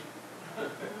ordination.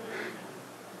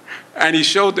 And he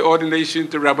showed the ordination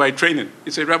to Rabbi Trainin. He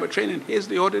said, Rabbi Trainin, here's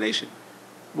the ordination.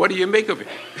 What do you make of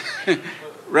it?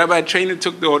 Rabbi Trainin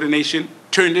took the ordination,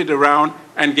 turned it around,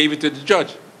 and gave it to the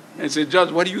judge. And said,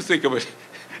 Judge, what do you think of it?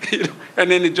 You know,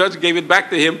 and then the judge gave it back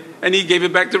to him, and he gave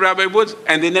it back to Rabbi Woods,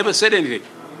 and they never said anything.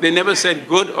 They never said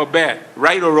good or bad,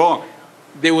 right or wrong.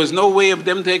 There was no way of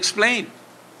them to explain.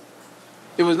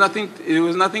 There was nothing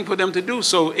for them to do.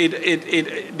 So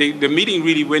the meeting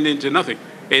really went into nothing.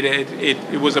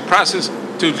 It was a process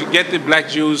to get the black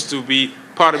Jews to be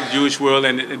part of the Jewish world,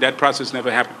 and that process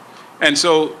never happened. And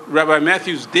so Rabbi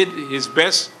Matthews did his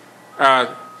best,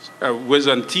 was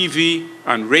on TV,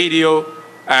 on radio,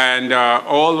 and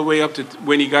all the way up to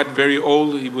when he got very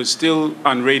old, he was still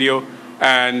on radio,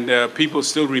 and people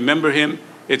still remember him.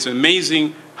 It's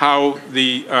amazing how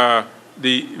the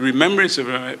remembrance of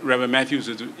Rabbi Matthews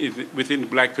is within the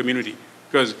black community,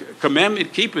 because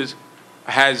Commandment Keepers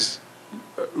has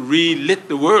relit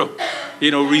the world,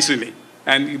 you know, recently,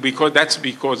 and that's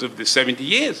because of the 70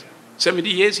 years. 70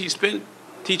 years he spent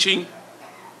teaching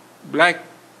black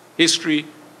history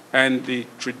and the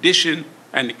tradition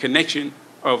and the connection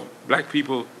of black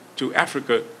people to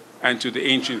Africa and to the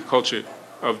ancient culture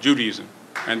of Judaism.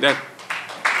 And that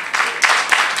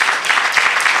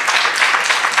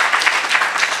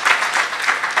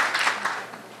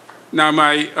now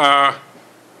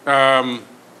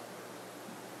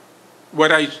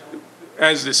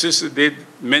as the sister did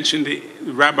mention the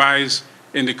rabbis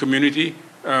in the community,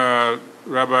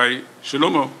 Rabbi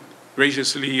Shalom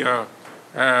graciously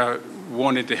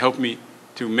wanted to help me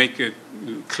to make it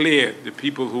clear the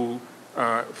people who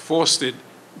fostered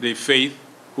the faith,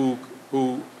 who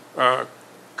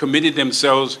committed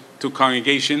themselves to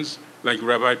congregations like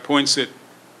Rabbi Poinsett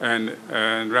and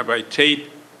Rabbi Tate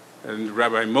and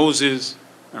Rabbi Moses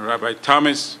and Rabbi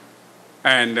Thomas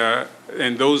and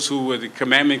those who were the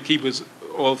commandment keepers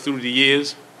all through the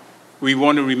years. We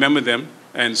want to remember them,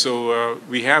 and so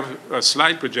we have a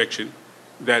slide projection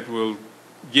that will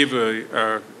give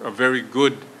a very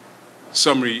good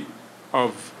summary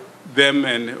of them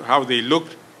and how they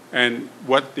looked and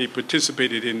what they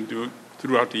participated in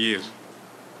throughout the years.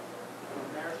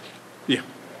 Yeah.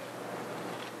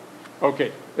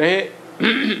 Okay.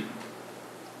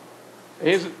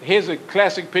 Here's a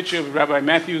classic picture of Rabbi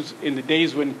Matthews in the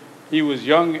days when he was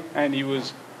young and he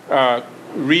was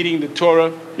reading the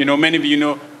Torah. You know, many of you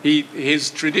know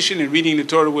his tradition in reading the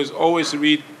Torah was always to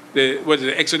read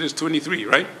Exodus 23,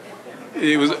 right?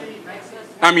 It was,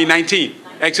 19.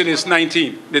 Exodus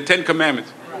 19, the 10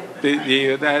 Commandments.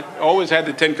 That always had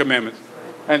the 10 Commandments.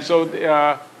 And so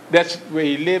that's where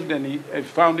he lived, and he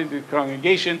founded the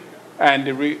congregation and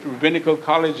the Rabbinical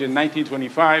College in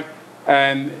 1925,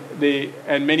 and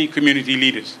many community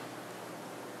leaders.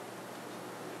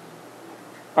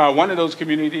 One of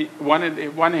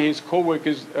his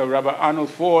co-workers, Rabbi Arnold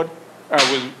Ford,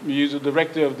 he was the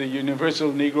director of the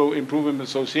Universal Negro Improvement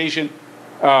Association.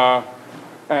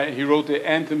 He wrote the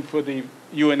anthem for the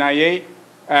UNIA,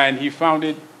 and he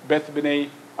founded Beth B'nai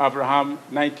Avraham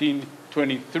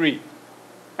 1923.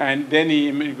 And then he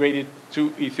immigrated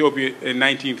to Ethiopia in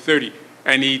 1930,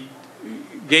 and he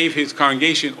gave his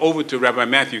congregation over to Rabbi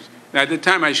Matthews. Now, at the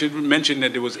time, I should mention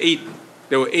that there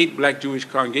were 8 black Jewish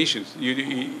congregations.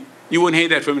 You wouldn't hear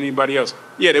that from anybody else.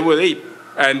 Yeah, there were 8.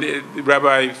 And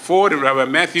Rabbi Ford and Rabbi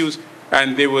Matthews,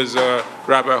 and there was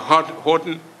Rabbi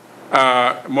Horton,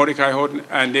 Mordecai Horton,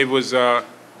 and there was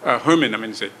Herman,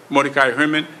 Mordecai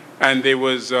Herman, and there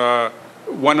was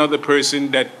one other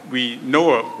person that we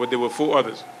know of, but there were 4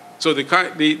 others. So the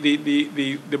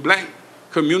black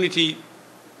community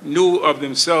knew of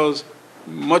themselves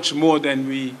much more than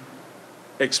we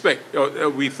expect, or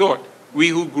we thought. We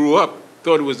who grew up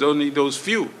thought it was only those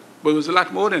few, but it was a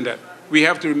lot more than that. We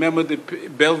have to remember the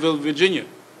Belleville, Virginia.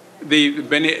 The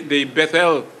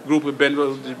Bethel group of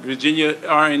Belleville, Virginia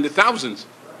are in the thousands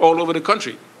all over the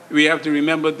country. We have to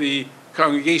remember the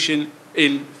congregation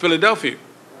in Philadelphia.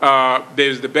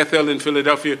 There's the Bethel in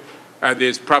Philadelphia.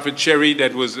 There's Prophet Cherry,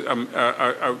 that was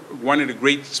one of the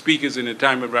great speakers in the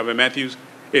time of Rabbi Matthews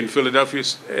in Philadelphia,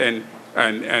 and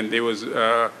there was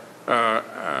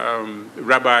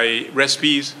Rabbi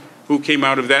Respes, who came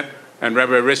out of that, and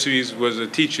Rabbi Respes was a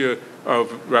teacher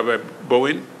of Rabbi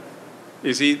Bowen.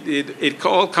 You see, it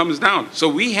all comes down. So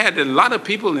we had a lot of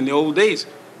people in the old days.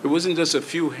 It wasn't just a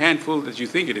few handful that you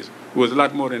think it is. It was a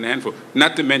lot more than a handful.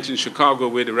 Not to mention Chicago,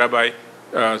 where the rabbi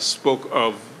spoke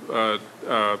of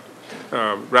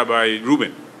Rabbi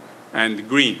Reuben and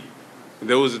Green.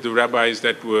 Those are the rabbis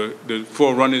that were the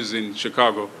forerunners in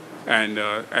Chicago and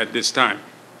at this time.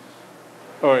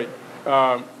 All right.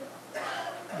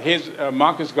 Here's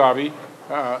Marcus Garvey,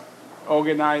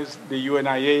 organized the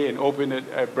UNIA and opened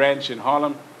a branch in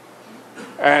Harlem.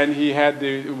 And he had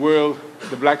the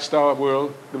Black Star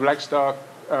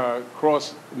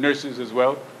Cross nurses as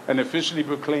well, and officially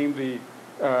proclaimed the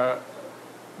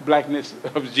blackness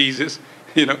of Jesus.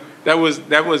 You know, that was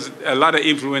a lot of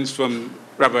influence from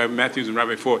Rabbi Matthews and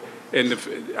Rabbi Ford. And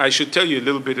I should tell you a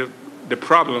little bit of the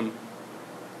problem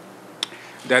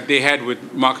that they had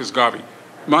with Marcus Garvey.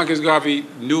 Marcus Garvey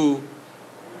knew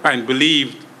and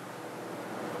believed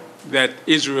that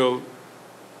Israel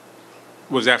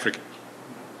was African,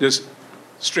 just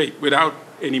straight, without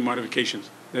any modifications,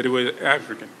 that it was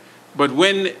African. But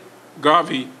when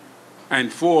Garvey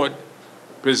and Ford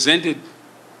presented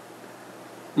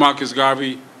Marcus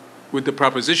Garvey with the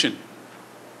proposition,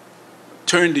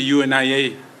 turned the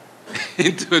UNIA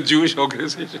into a Jewish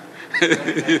organization.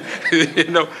 You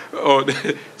know,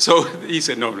 so he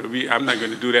said, no, I'm not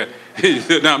going to do that.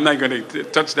 No, I'm not going to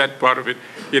touch that part of it.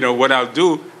 You know, what I'll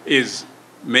do is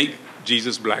make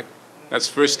Jesus black. That's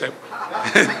the first step.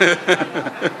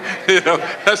 You know,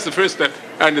 that's the first step.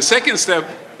 And the second step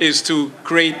is to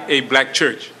create a black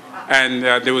church. And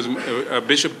there was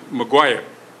Bishop McGuire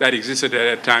that existed at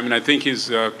that time, and I think his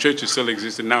church is still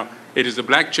existing now. It is a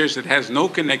black church that has no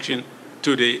connection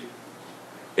to the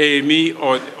AME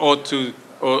or to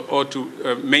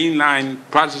mainline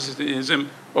Protestantism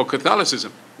or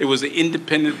Catholicism. It was an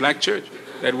independent black church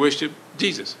that worshiped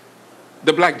Jesus,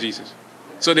 the black Jesus.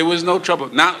 So there was no trouble.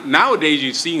 Nowadays,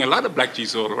 you're seeing a lot of black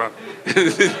Jesus all around. You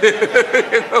know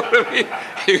what I mean?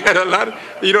 You got a lot of,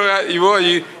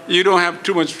 you don't have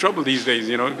too much trouble these days,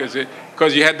 you know,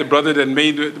 because you had the brother that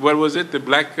made, what was it, the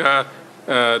black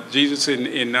Jesus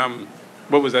in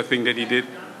what was that thing that he did?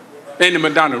 And the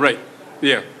Madonna, right?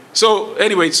 Yeah. So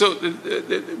anyway, so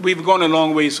we've gone a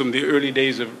long ways from the early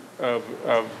days of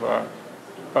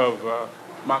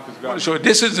Marcus Garvey. So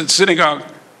this is the synagogue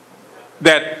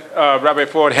that Rabbi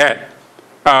Ford had.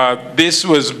 This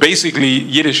was basically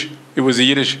Yiddish. It was a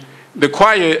Yiddish. The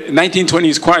choir,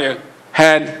 1920s choir,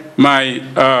 had my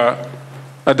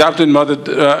adopted mother,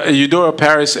 Eudora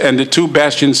Paris, and the two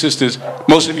Bastian sisters.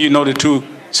 Most of you know the two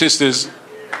sisters,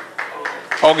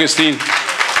 Augustine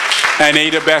and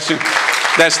Ada Bastian.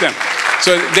 That's them.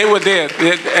 So they were there,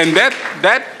 and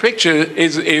that picture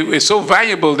is so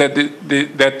valuable that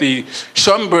the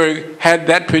Schomburg had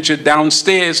that picture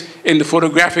downstairs in the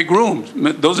photographic room.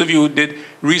 Those of you who did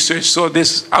research saw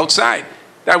this outside.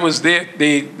 That was there.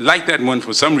 They liked that one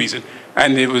for some reason,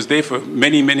 and it was there for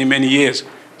many, many, many years.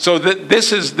 So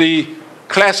this is the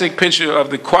classic picture of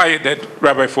the choir that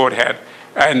Rabbi Ford had,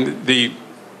 and the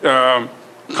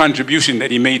contribution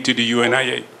that he made to the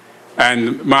UNIA.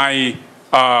 And my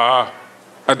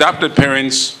adopted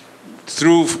parents,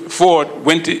 through Ford,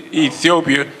 went to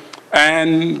Ethiopia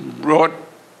and brought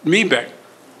me back.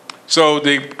 So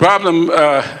the problem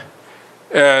with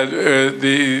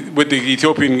the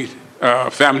Ethiopian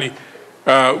family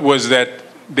was that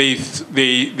they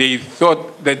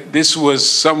thought that this was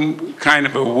some kind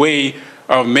of a way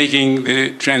of making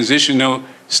the transitional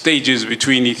stages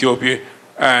between Ethiopia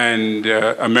and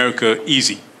America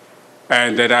easy,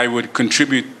 and that I would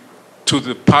contribute to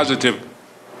the positive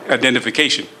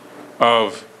identification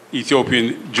of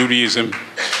Ethiopian Judaism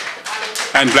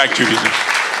and Black Judaism.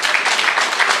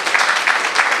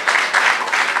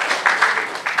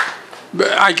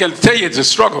 But I can tell you it's a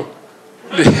struggle.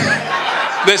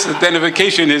 This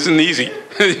identification isn't easy.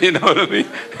 You know what I mean?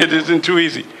 It isn't too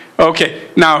easy. Okay,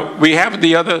 now we have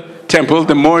the other temple,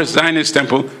 the Moorish Zionist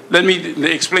temple. Let me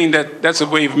explain that. That's a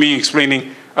way of me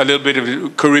explaining a little bit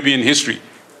of Caribbean history.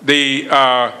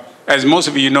 As most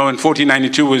of you know, in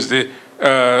 1492 was the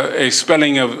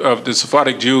expelling of the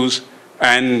Sephardic Jews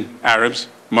and Arabs,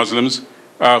 Muslims,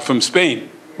 from Spain.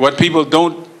 What people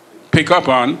don't pick up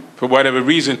on, for whatever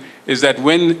reason, is that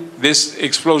when this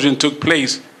explosion took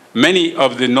place, many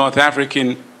of the North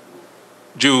African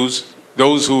Jews,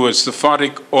 those who were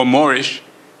Sephardic or Moorish,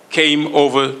 came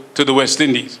over to the West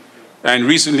Indies. And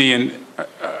recently, an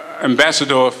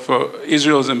ambassador for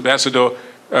Israel's ambassador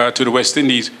to the West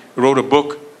Indies wrote a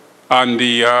book on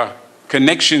the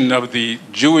connection of the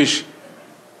Jewish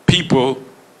people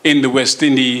in the West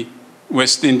Indies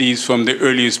from the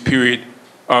earliest period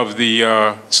of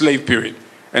the slave period.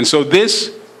 And so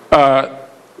this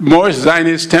Moorish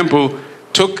Zionist temple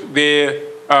took their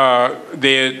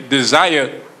desire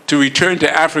to return to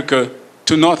Africa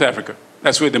to North Africa.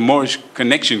 That's where the Moorish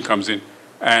connection comes in.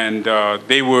 And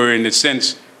they were, in a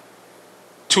sense,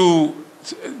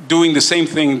 doing the same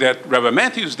thing that Rabbi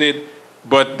Matthews did,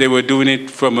 but they were doing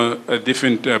it from a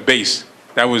different base.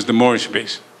 That was the Moorish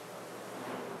base.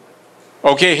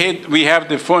 Okay, here we have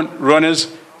the front runners,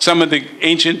 some of the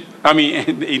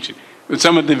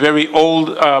some of the very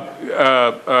old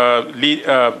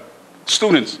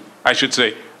students, I should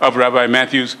say, of Rabbi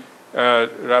Matthews,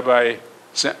 Rabbi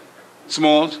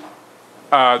Smalls.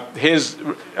 Here's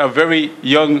a very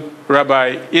young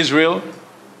Rabbi Israel,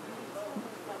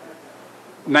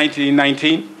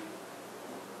 1919.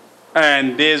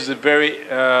 And there's a very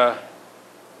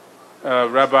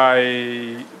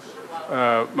Rabbi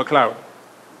McLeod.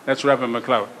 That's Rabbi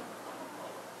McLeod.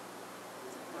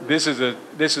 This is a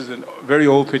very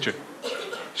old picture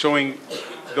showing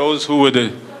those who were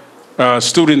the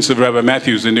students of Rabbi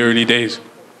Matthews in the early days.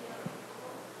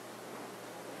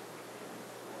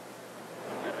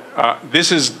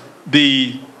 This is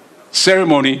the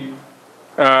ceremony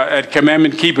at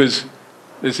Commandment Keepers.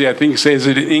 Let's see, I think it says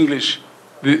it in English.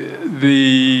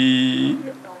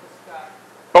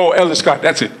 Elder Scott,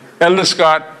 that's it. Elder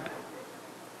Scott.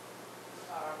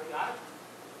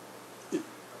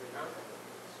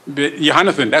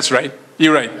 Yehonathan, that's right.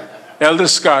 You're right. Elder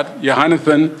Scott,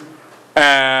 Yehonathan.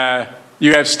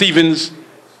 You have Stevens,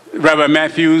 Rabbi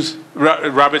Matthews,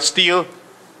 Robert Steele,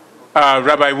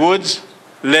 Rabbi Woods,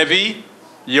 Levy,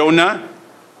 Yonah,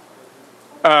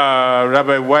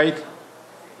 Rabbi White,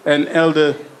 and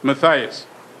Elder Matthias.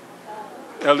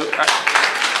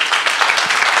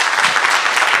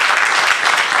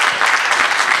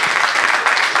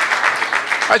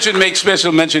 I should make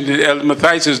special mention to Elder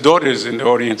Matthias' daughters in the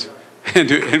audience. And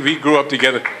we grew up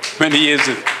together many years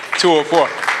at 204.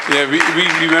 Yeah, we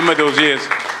remember those years.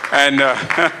 And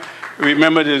we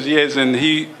remember those years, and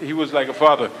he was like a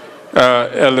father,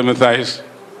 Elder Matthias.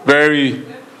 Very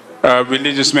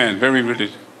religious man, very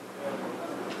religious.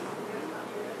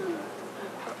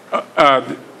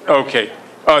 Okay.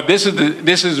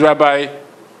 This is Rabbi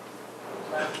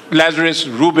Lazarus,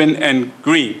 Reuben, and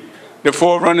Green, the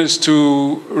forerunners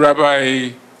to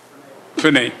Rabbi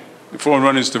Finney. The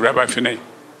forerunners to Rabbi Finney.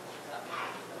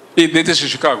 This is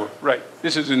Chicago, right?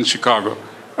 This is in Chicago.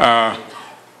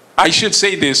 I should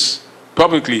say this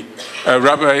publicly.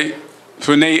 Rabbi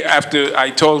Finney, after I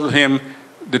told him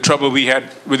the trouble we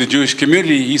had with the Jewish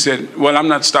community, he said, well, I'm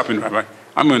not stopping, Rabbi.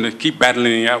 I'm going to keep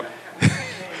battling it out.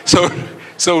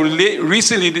 So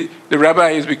recently, the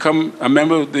rabbi has become a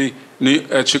member of the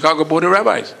Chicago Board of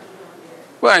Rabbis.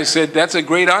 Well, I said, that's a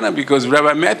great honor because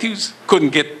Rabbi Matthews couldn't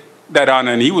get that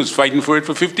honor, and he was fighting for it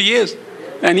for 50 years.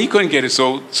 And he couldn't get it,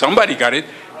 so somebody got it.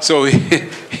 So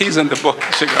he's on the board of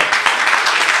Chicago.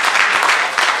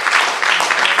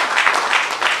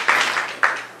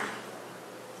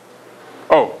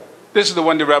 Oh, this is the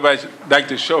one the rabbis like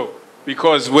to show,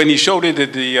 because when he showed it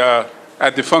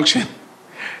at the function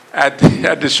at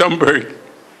the Schomburg,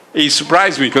 he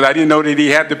surprised me because I didn't know that he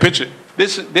had the picture.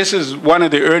 This is one of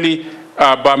the early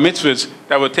bar mitzvahs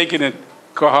that were taken at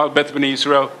Kahal Beth B'nai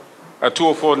Israel,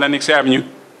 204 Lenox Avenue,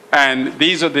 and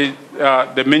these are the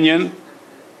minion.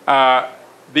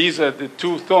 These are the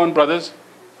two Thorn brothers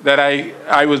that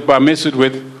I was bar mitzvahed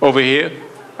with over here.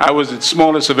 I was the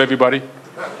smallest of everybody.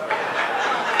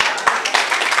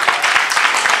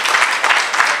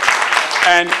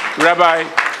 And Rabbi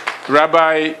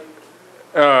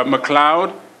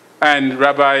McLeod and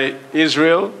Rabbi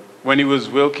Israel when he was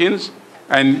Wilkins.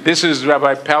 And this is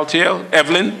Rabbi Paltiel,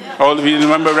 Evelyn. All of you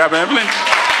remember Rabbi Evelyn?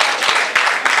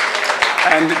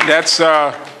 And that's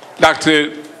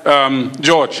Dr.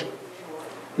 George.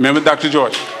 Remember Dr.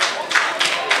 George?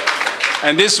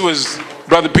 And this was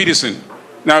Brother Peterson.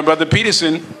 Now, Brother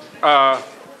Peterson,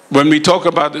 when we talk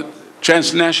about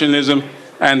transnationalism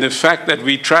and the fact that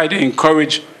we try to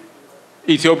encourage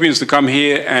Ethiopians to come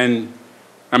here and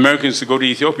Americans to go to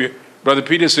Ethiopia, Brother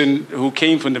Peterson, who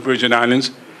came from the Virgin Islands,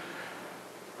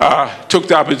 took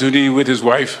the opportunity with his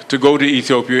wife to go to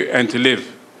Ethiopia and to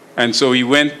live. And so he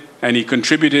went and he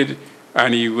contributed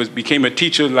and he became a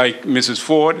teacher like Mrs.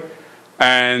 Ford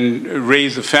and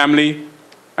raised a family.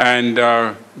 And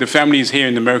the family is here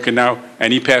in America now,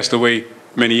 and he passed away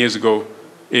many years ago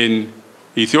in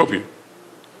Ethiopia.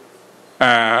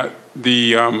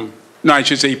 No, I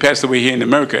should say he passed away here in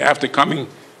America after coming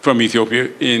from Ethiopia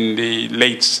in the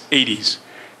late 80s.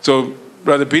 So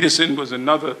Brother Peterson was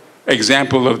another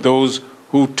example of those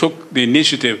who took the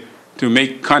initiative to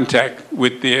make contact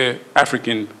with their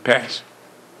African past.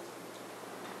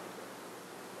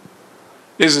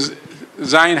 This is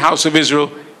Zion House of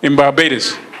Israel in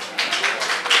Barbados.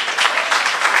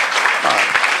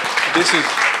 This is,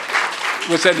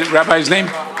 what's that rabbi's name?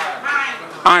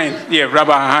 Hines. Yeah,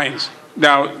 Rabbi Hines.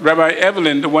 Now, Rabbi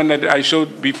Evelyn, the one that I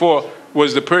showed before,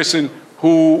 was the person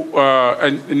who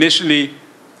initially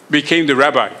became the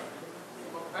rabbi.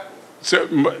 So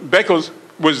Beckles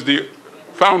was the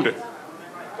founder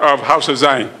of House of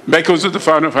Zion. Beckles was the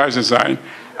founder of House of Zion.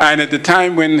 And at the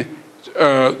time when,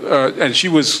 and she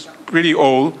was pretty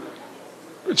old,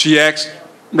 she asked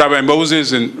Rabbi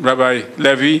Moses and Rabbi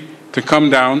Levi to come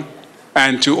down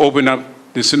and to open up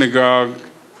the synagogue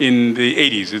in the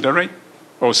 80s, is that right?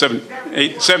 Or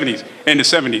 70s, in the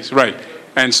 70s, right.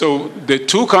 And so the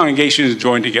two congregations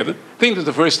joined together. I think that's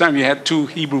the first time you had two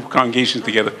Hebrew congregations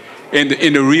together in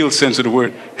the real sense of the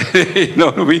word. You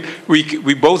know,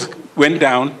 we both went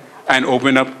down and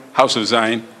opened up House of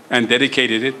Zion and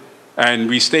dedicated it. And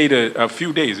we stayed a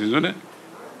few days, isn't it?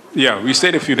 Yeah, we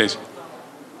stayed a few days.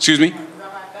 Excuse me?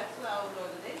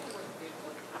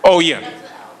 Oh, yeah.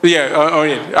 Yeah, oh,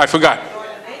 yeah, I forgot.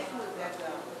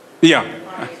 Yeah,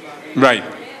 right.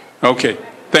 Okay,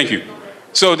 thank you.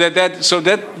 So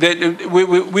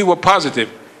we were positive.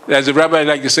 As a rabbi, I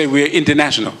like to say, we're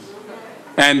international.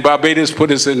 And Barbados put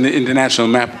us in the international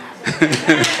map.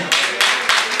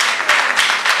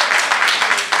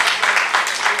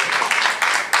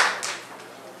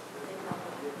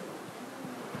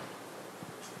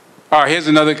 Here's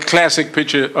another classic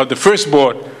picture of the first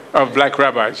board of black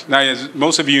rabbis. Now, as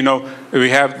most of you know, we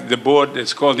have the board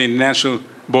that's called the International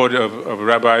Board of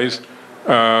Rabbis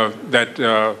that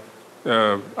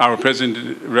our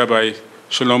president, Rabbi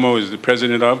Shalom, is the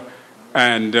president of,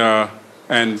 and that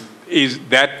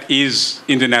is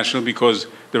international because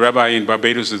the rabbi in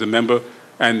Barbados is a member,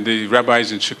 and the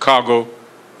rabbis in Chicago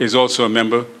is also a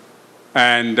member,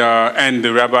 and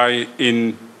the rabbi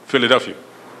in Philadelphia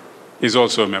is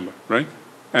also a member, right?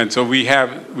 And so we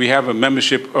have a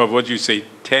membership of, what do you say,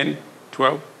 10,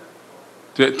 12?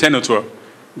 10 or 12.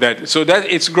 So that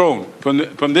it's grown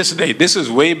from this day. This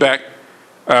is way back,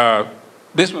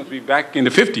 this must be back in the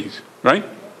 50s, right?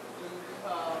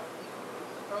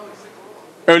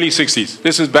 Early 60s.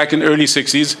 This is back in early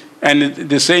 60s. And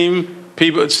the same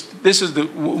people, this is the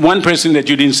one person that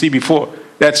you didn't see before.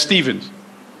 That's Stevens.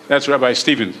 That's Rabbi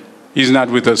Stevens. He's not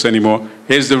with us anymore.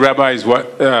 Here's the rabbi's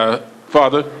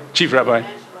father, chief rabbi.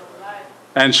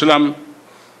 And Shalom.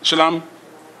 Shalom?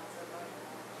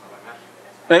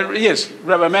 Yes,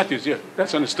 Rabbi Matthews, yeah,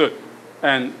 that's understood.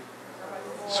 And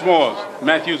Smalls,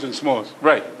 Matthews and Smalls,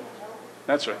 right.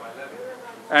 That's right.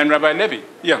 And Rabbi Levy,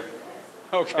 yeah.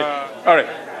 Okay, all right.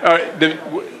 All right.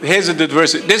 Here's the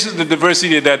diversity. This is the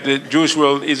diversity that the Jewish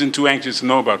world isn't too anxious to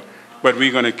know about, but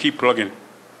we're going to keep plugging.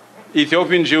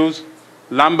 Ethiopian Jews,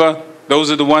 Lamba,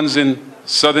 those are the ones in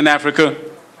southern Africa.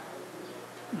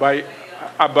 By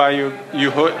Bayadaya,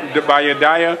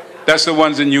 that's the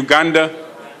ones in Uganda.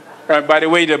 By the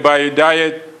way, the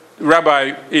Bayadaya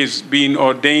rabbi is being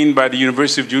ordained by the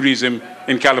University of Judaism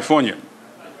in California.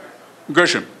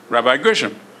 Gershom, Rabbi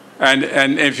Gershom. And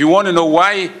if you want to know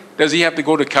why does he have to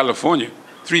go to California,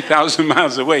 3,000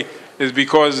 miles away, is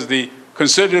because the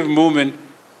conservative movement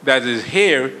that is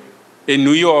here in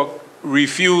New York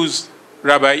refused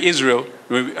Rabbi Israel,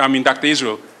 Dr.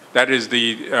 Israel, that is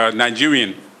the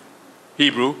Nigerian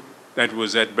Hebrew that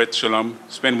was at Beth Shalom,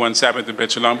 spent one Sabbath at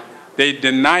Beth Shalom. They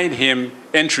denied him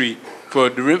entry for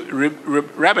the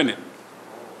Rabbanit.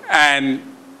 And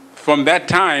from that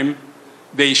time,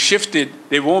 they shifted.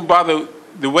 They won't bother.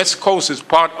 The West Coast is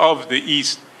part of the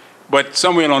East, but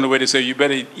somewhere along the way they say, you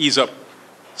better ease up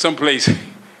someplace,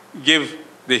 give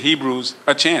the Hebrews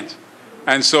a chance.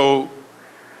 And so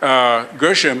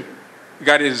Gershom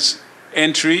got his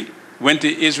entry, went to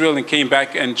Israel and came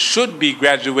back and should be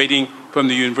graduating from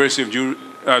the University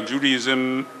of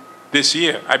Judaism this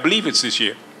year. I believe it's this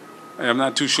year. I'm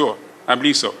not too sure. I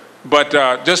believe so. But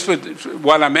just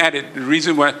while I'm at it, the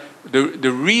reason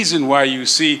why you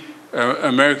see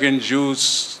American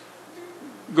Jews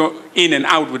go in and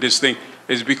out with this thing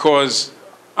is because,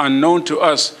 unknown to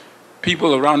us,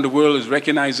 people around the world is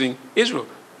recognizing Israel.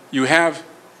 You have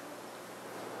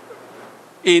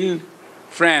in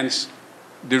France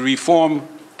the Reform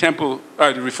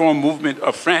movement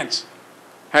of France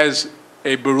has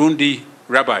a Burundi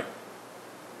rabbi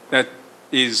that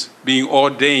is being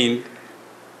ordained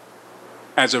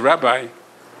as a rabbi,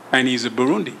 and he's a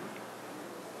Burundi.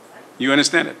 You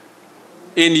understand it?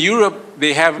 In Europe,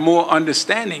 they have more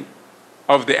understanding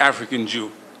of the African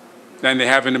Jew than they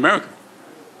have in America.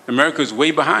 America is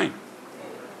way behind.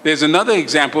 There's another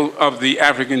example of the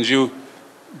African Jew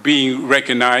being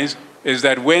recognized, is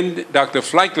that when Dr.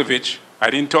 Fleischlevich, I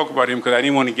didn't talk about him because I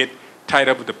didn't want to get tied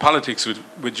up with the politics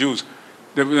with Jews.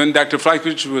 When Dr.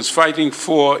 Fleischlevich was fighting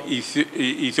for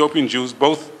Ethiopian Jews,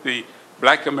 both the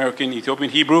black American Ethiopian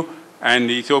Hebrew and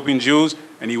the Ethiopian Jews,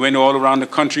 and he went all around the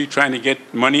country trying to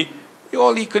get money,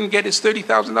 all he couldn't get is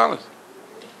 $30,000.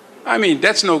 I mean,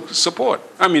 that's no support.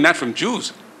 I mean, not from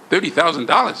Jews.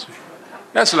 $30,000.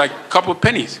 That's like a couple of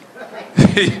pennies.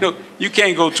 You know, you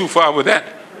can't go too far with that.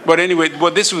 But anyway,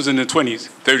 well, this was in the 20s,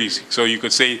 30s, so you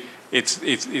could say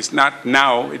it's not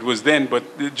now, it was then,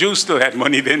 but the Jews still had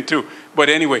money then too. But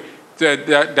anyway,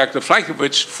 Dr.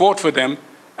 Fleischlevich fought for them,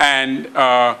 and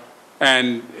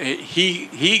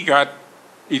he got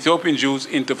Ethiopian Jews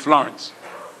into Florence,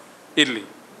 Italy.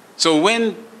 So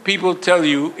when people tell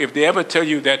you, if they ever tell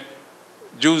you that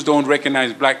Jews don't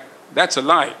recognize black, that's a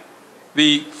lie.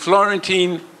 The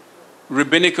Florentine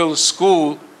rabbinical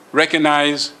school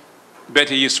recognized Beth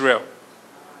Yisrael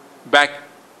back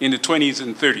in the 20s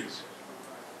and 30s.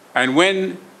 And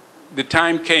when the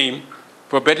time came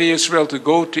for Beth Yisrael to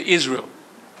go to Israel,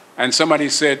 and somebody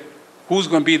said, who's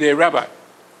going to be their rabbi?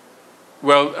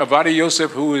 Well, Avadia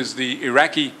Yosef, who is the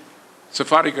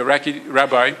Sephardic Iraqi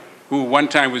rabbi, who one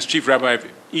time was chief rabbi of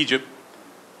Egypt,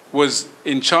 was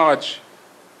in charge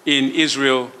in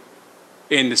Israel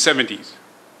in the 70s.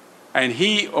 And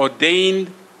he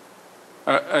ordained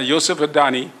Yosef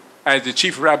Adani as the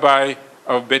chief rabbi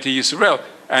of Beth Yisrael.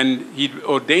 And he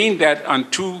ordained that on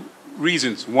two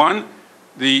reasons. One,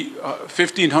 the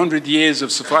 1,500 years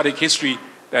of Sephardic history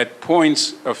that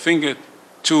points a finger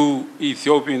to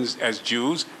Ethiopians as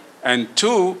Jews. And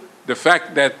two, the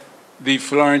fact that the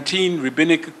Florentine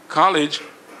Rabbinic College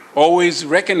always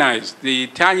recognized, the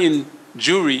Italian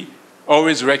Jewry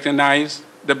always recognized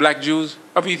the black Jews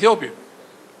of Ethiopia,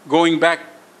 going back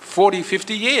 40,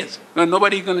 50 years. Now,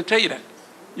 nobody's going to tell you that.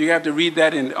 You have to read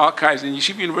that in the archives. In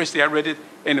Yeshiva University, I read it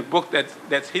in a book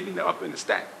that's hidden up in the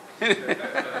stack.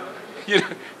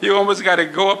 You almost got to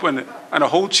go up on a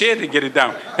whole chair to get it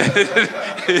down.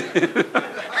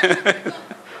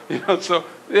 So,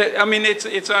 I mean,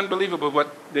 it's unbelievable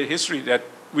what the history that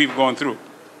we've gone through.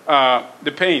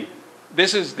 The pain.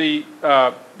 This is the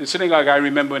synagogue I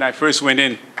remember when I first went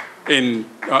in. in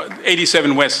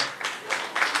 87 West.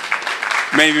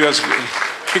 Maybe us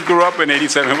grew up in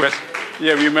 87 West.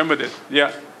 Yeah, we remember this.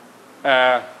 Yeah.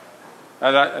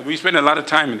 We spent a lot of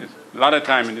time in this. A lot of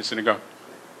time in the synagogue.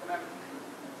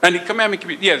 And the commandment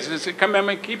keeper, yes, it's a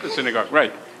commandment keeper synagogue,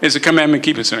 right. It's a commandment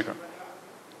keeper synagogue.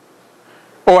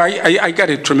 Oh, I got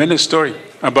a tremendous story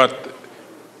about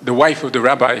the wife of the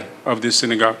rabbi of this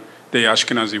synagogue, the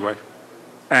Ashkenazi wife.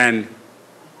 And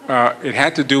it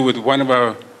had to do with one of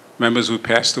our members who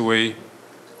passed away.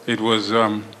 It was,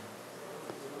 who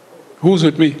was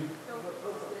with me?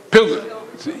 Pilgrim.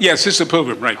 Yeah, Sister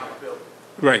Pilgrim, right.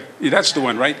 Right, that's the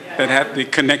one, right? That had the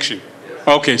connection.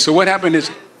 Okay, so what happened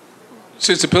is,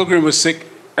 Sister Pilgrim was sick,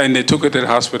 and they took her to the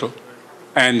hospital,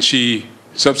 and she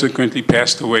subsequently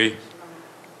passed away.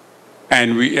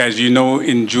 And we, as you know,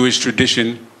 in Jewish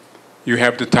tradition, you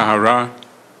have the Tahara,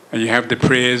 and you have the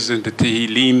prayers and the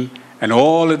Tehillim, and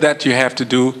all of that you have to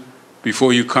do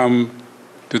before you come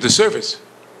to the service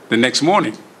the next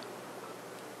morning.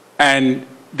 And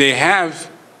they have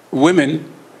women,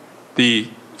 the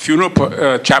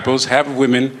funeral chapels have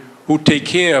women who take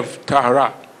care of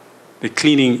Tahara, the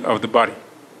cleaning of the body.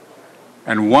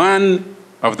 And one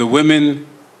of the women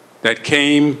that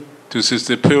came to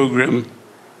Sister Pilgrim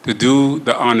to do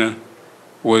the honor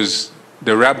was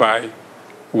the rabbi,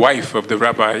 wife of the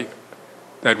rabbi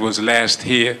that was last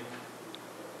here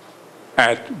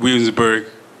at Williamsburg,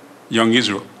 Young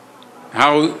Israel.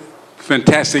 How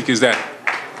fantastic is that?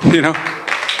 You know,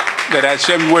 that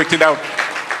Hashem worked it out,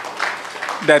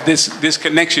 that this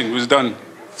connection was done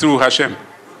through Hashem.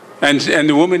 And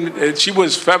the woman, she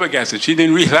was flabbergasted. She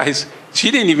didn't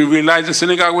even realize the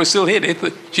synagogue was still here.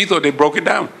 She thought they broke it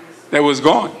down. That was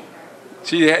gone.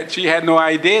 She had no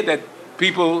idea that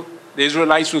people, the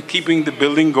Israelites, were keeping the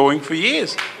building going for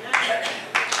years.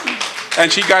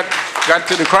 And she got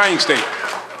to the crying state.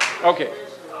 Okay.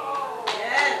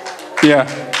 Yeah.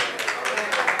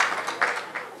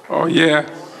 Oh, yeah.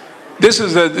 This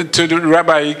is to the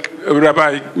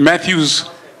Rabbi Matthew's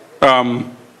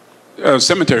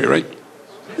cemetery, right?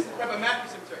 Rabbi Matthew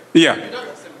Cemetery. Yeah.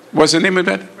 What's the name of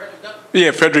that?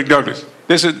 Yeah, Frederick Douglass.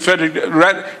 This is Frederick,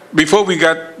 right before we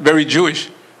got very Jewish,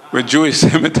 with Jewish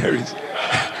cemeteries.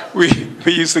 We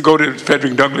used to go to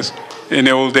Frederick Douglass in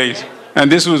the old days.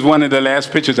 And this was one of the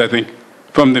last pictures, I think,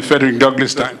 from the Frederick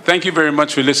Douglass time. Thank you very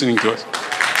much for listening to us.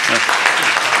 Yeah.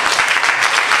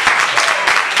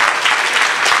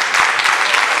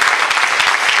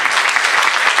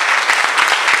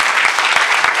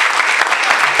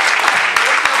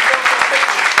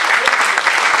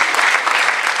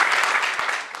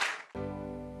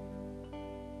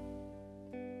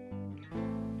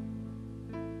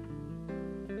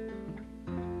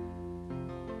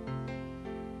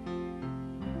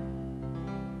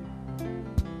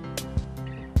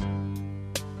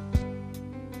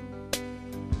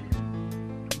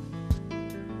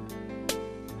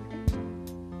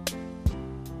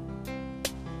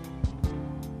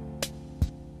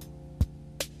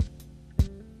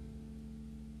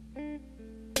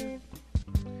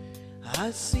 I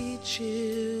see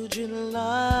children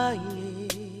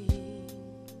lying,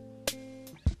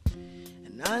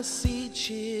 and I see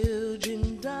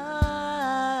children dying.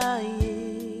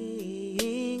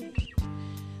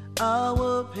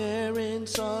 Our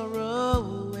parents are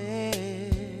aware.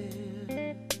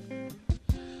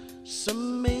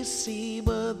 Some may see,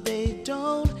 but they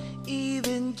don't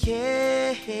even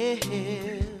care.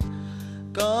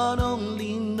 God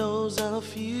only knows our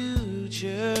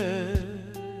future.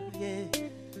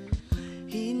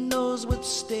 He knows what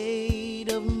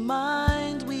state of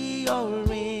mind we are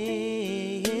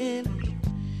in,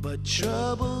 but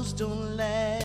troubles don't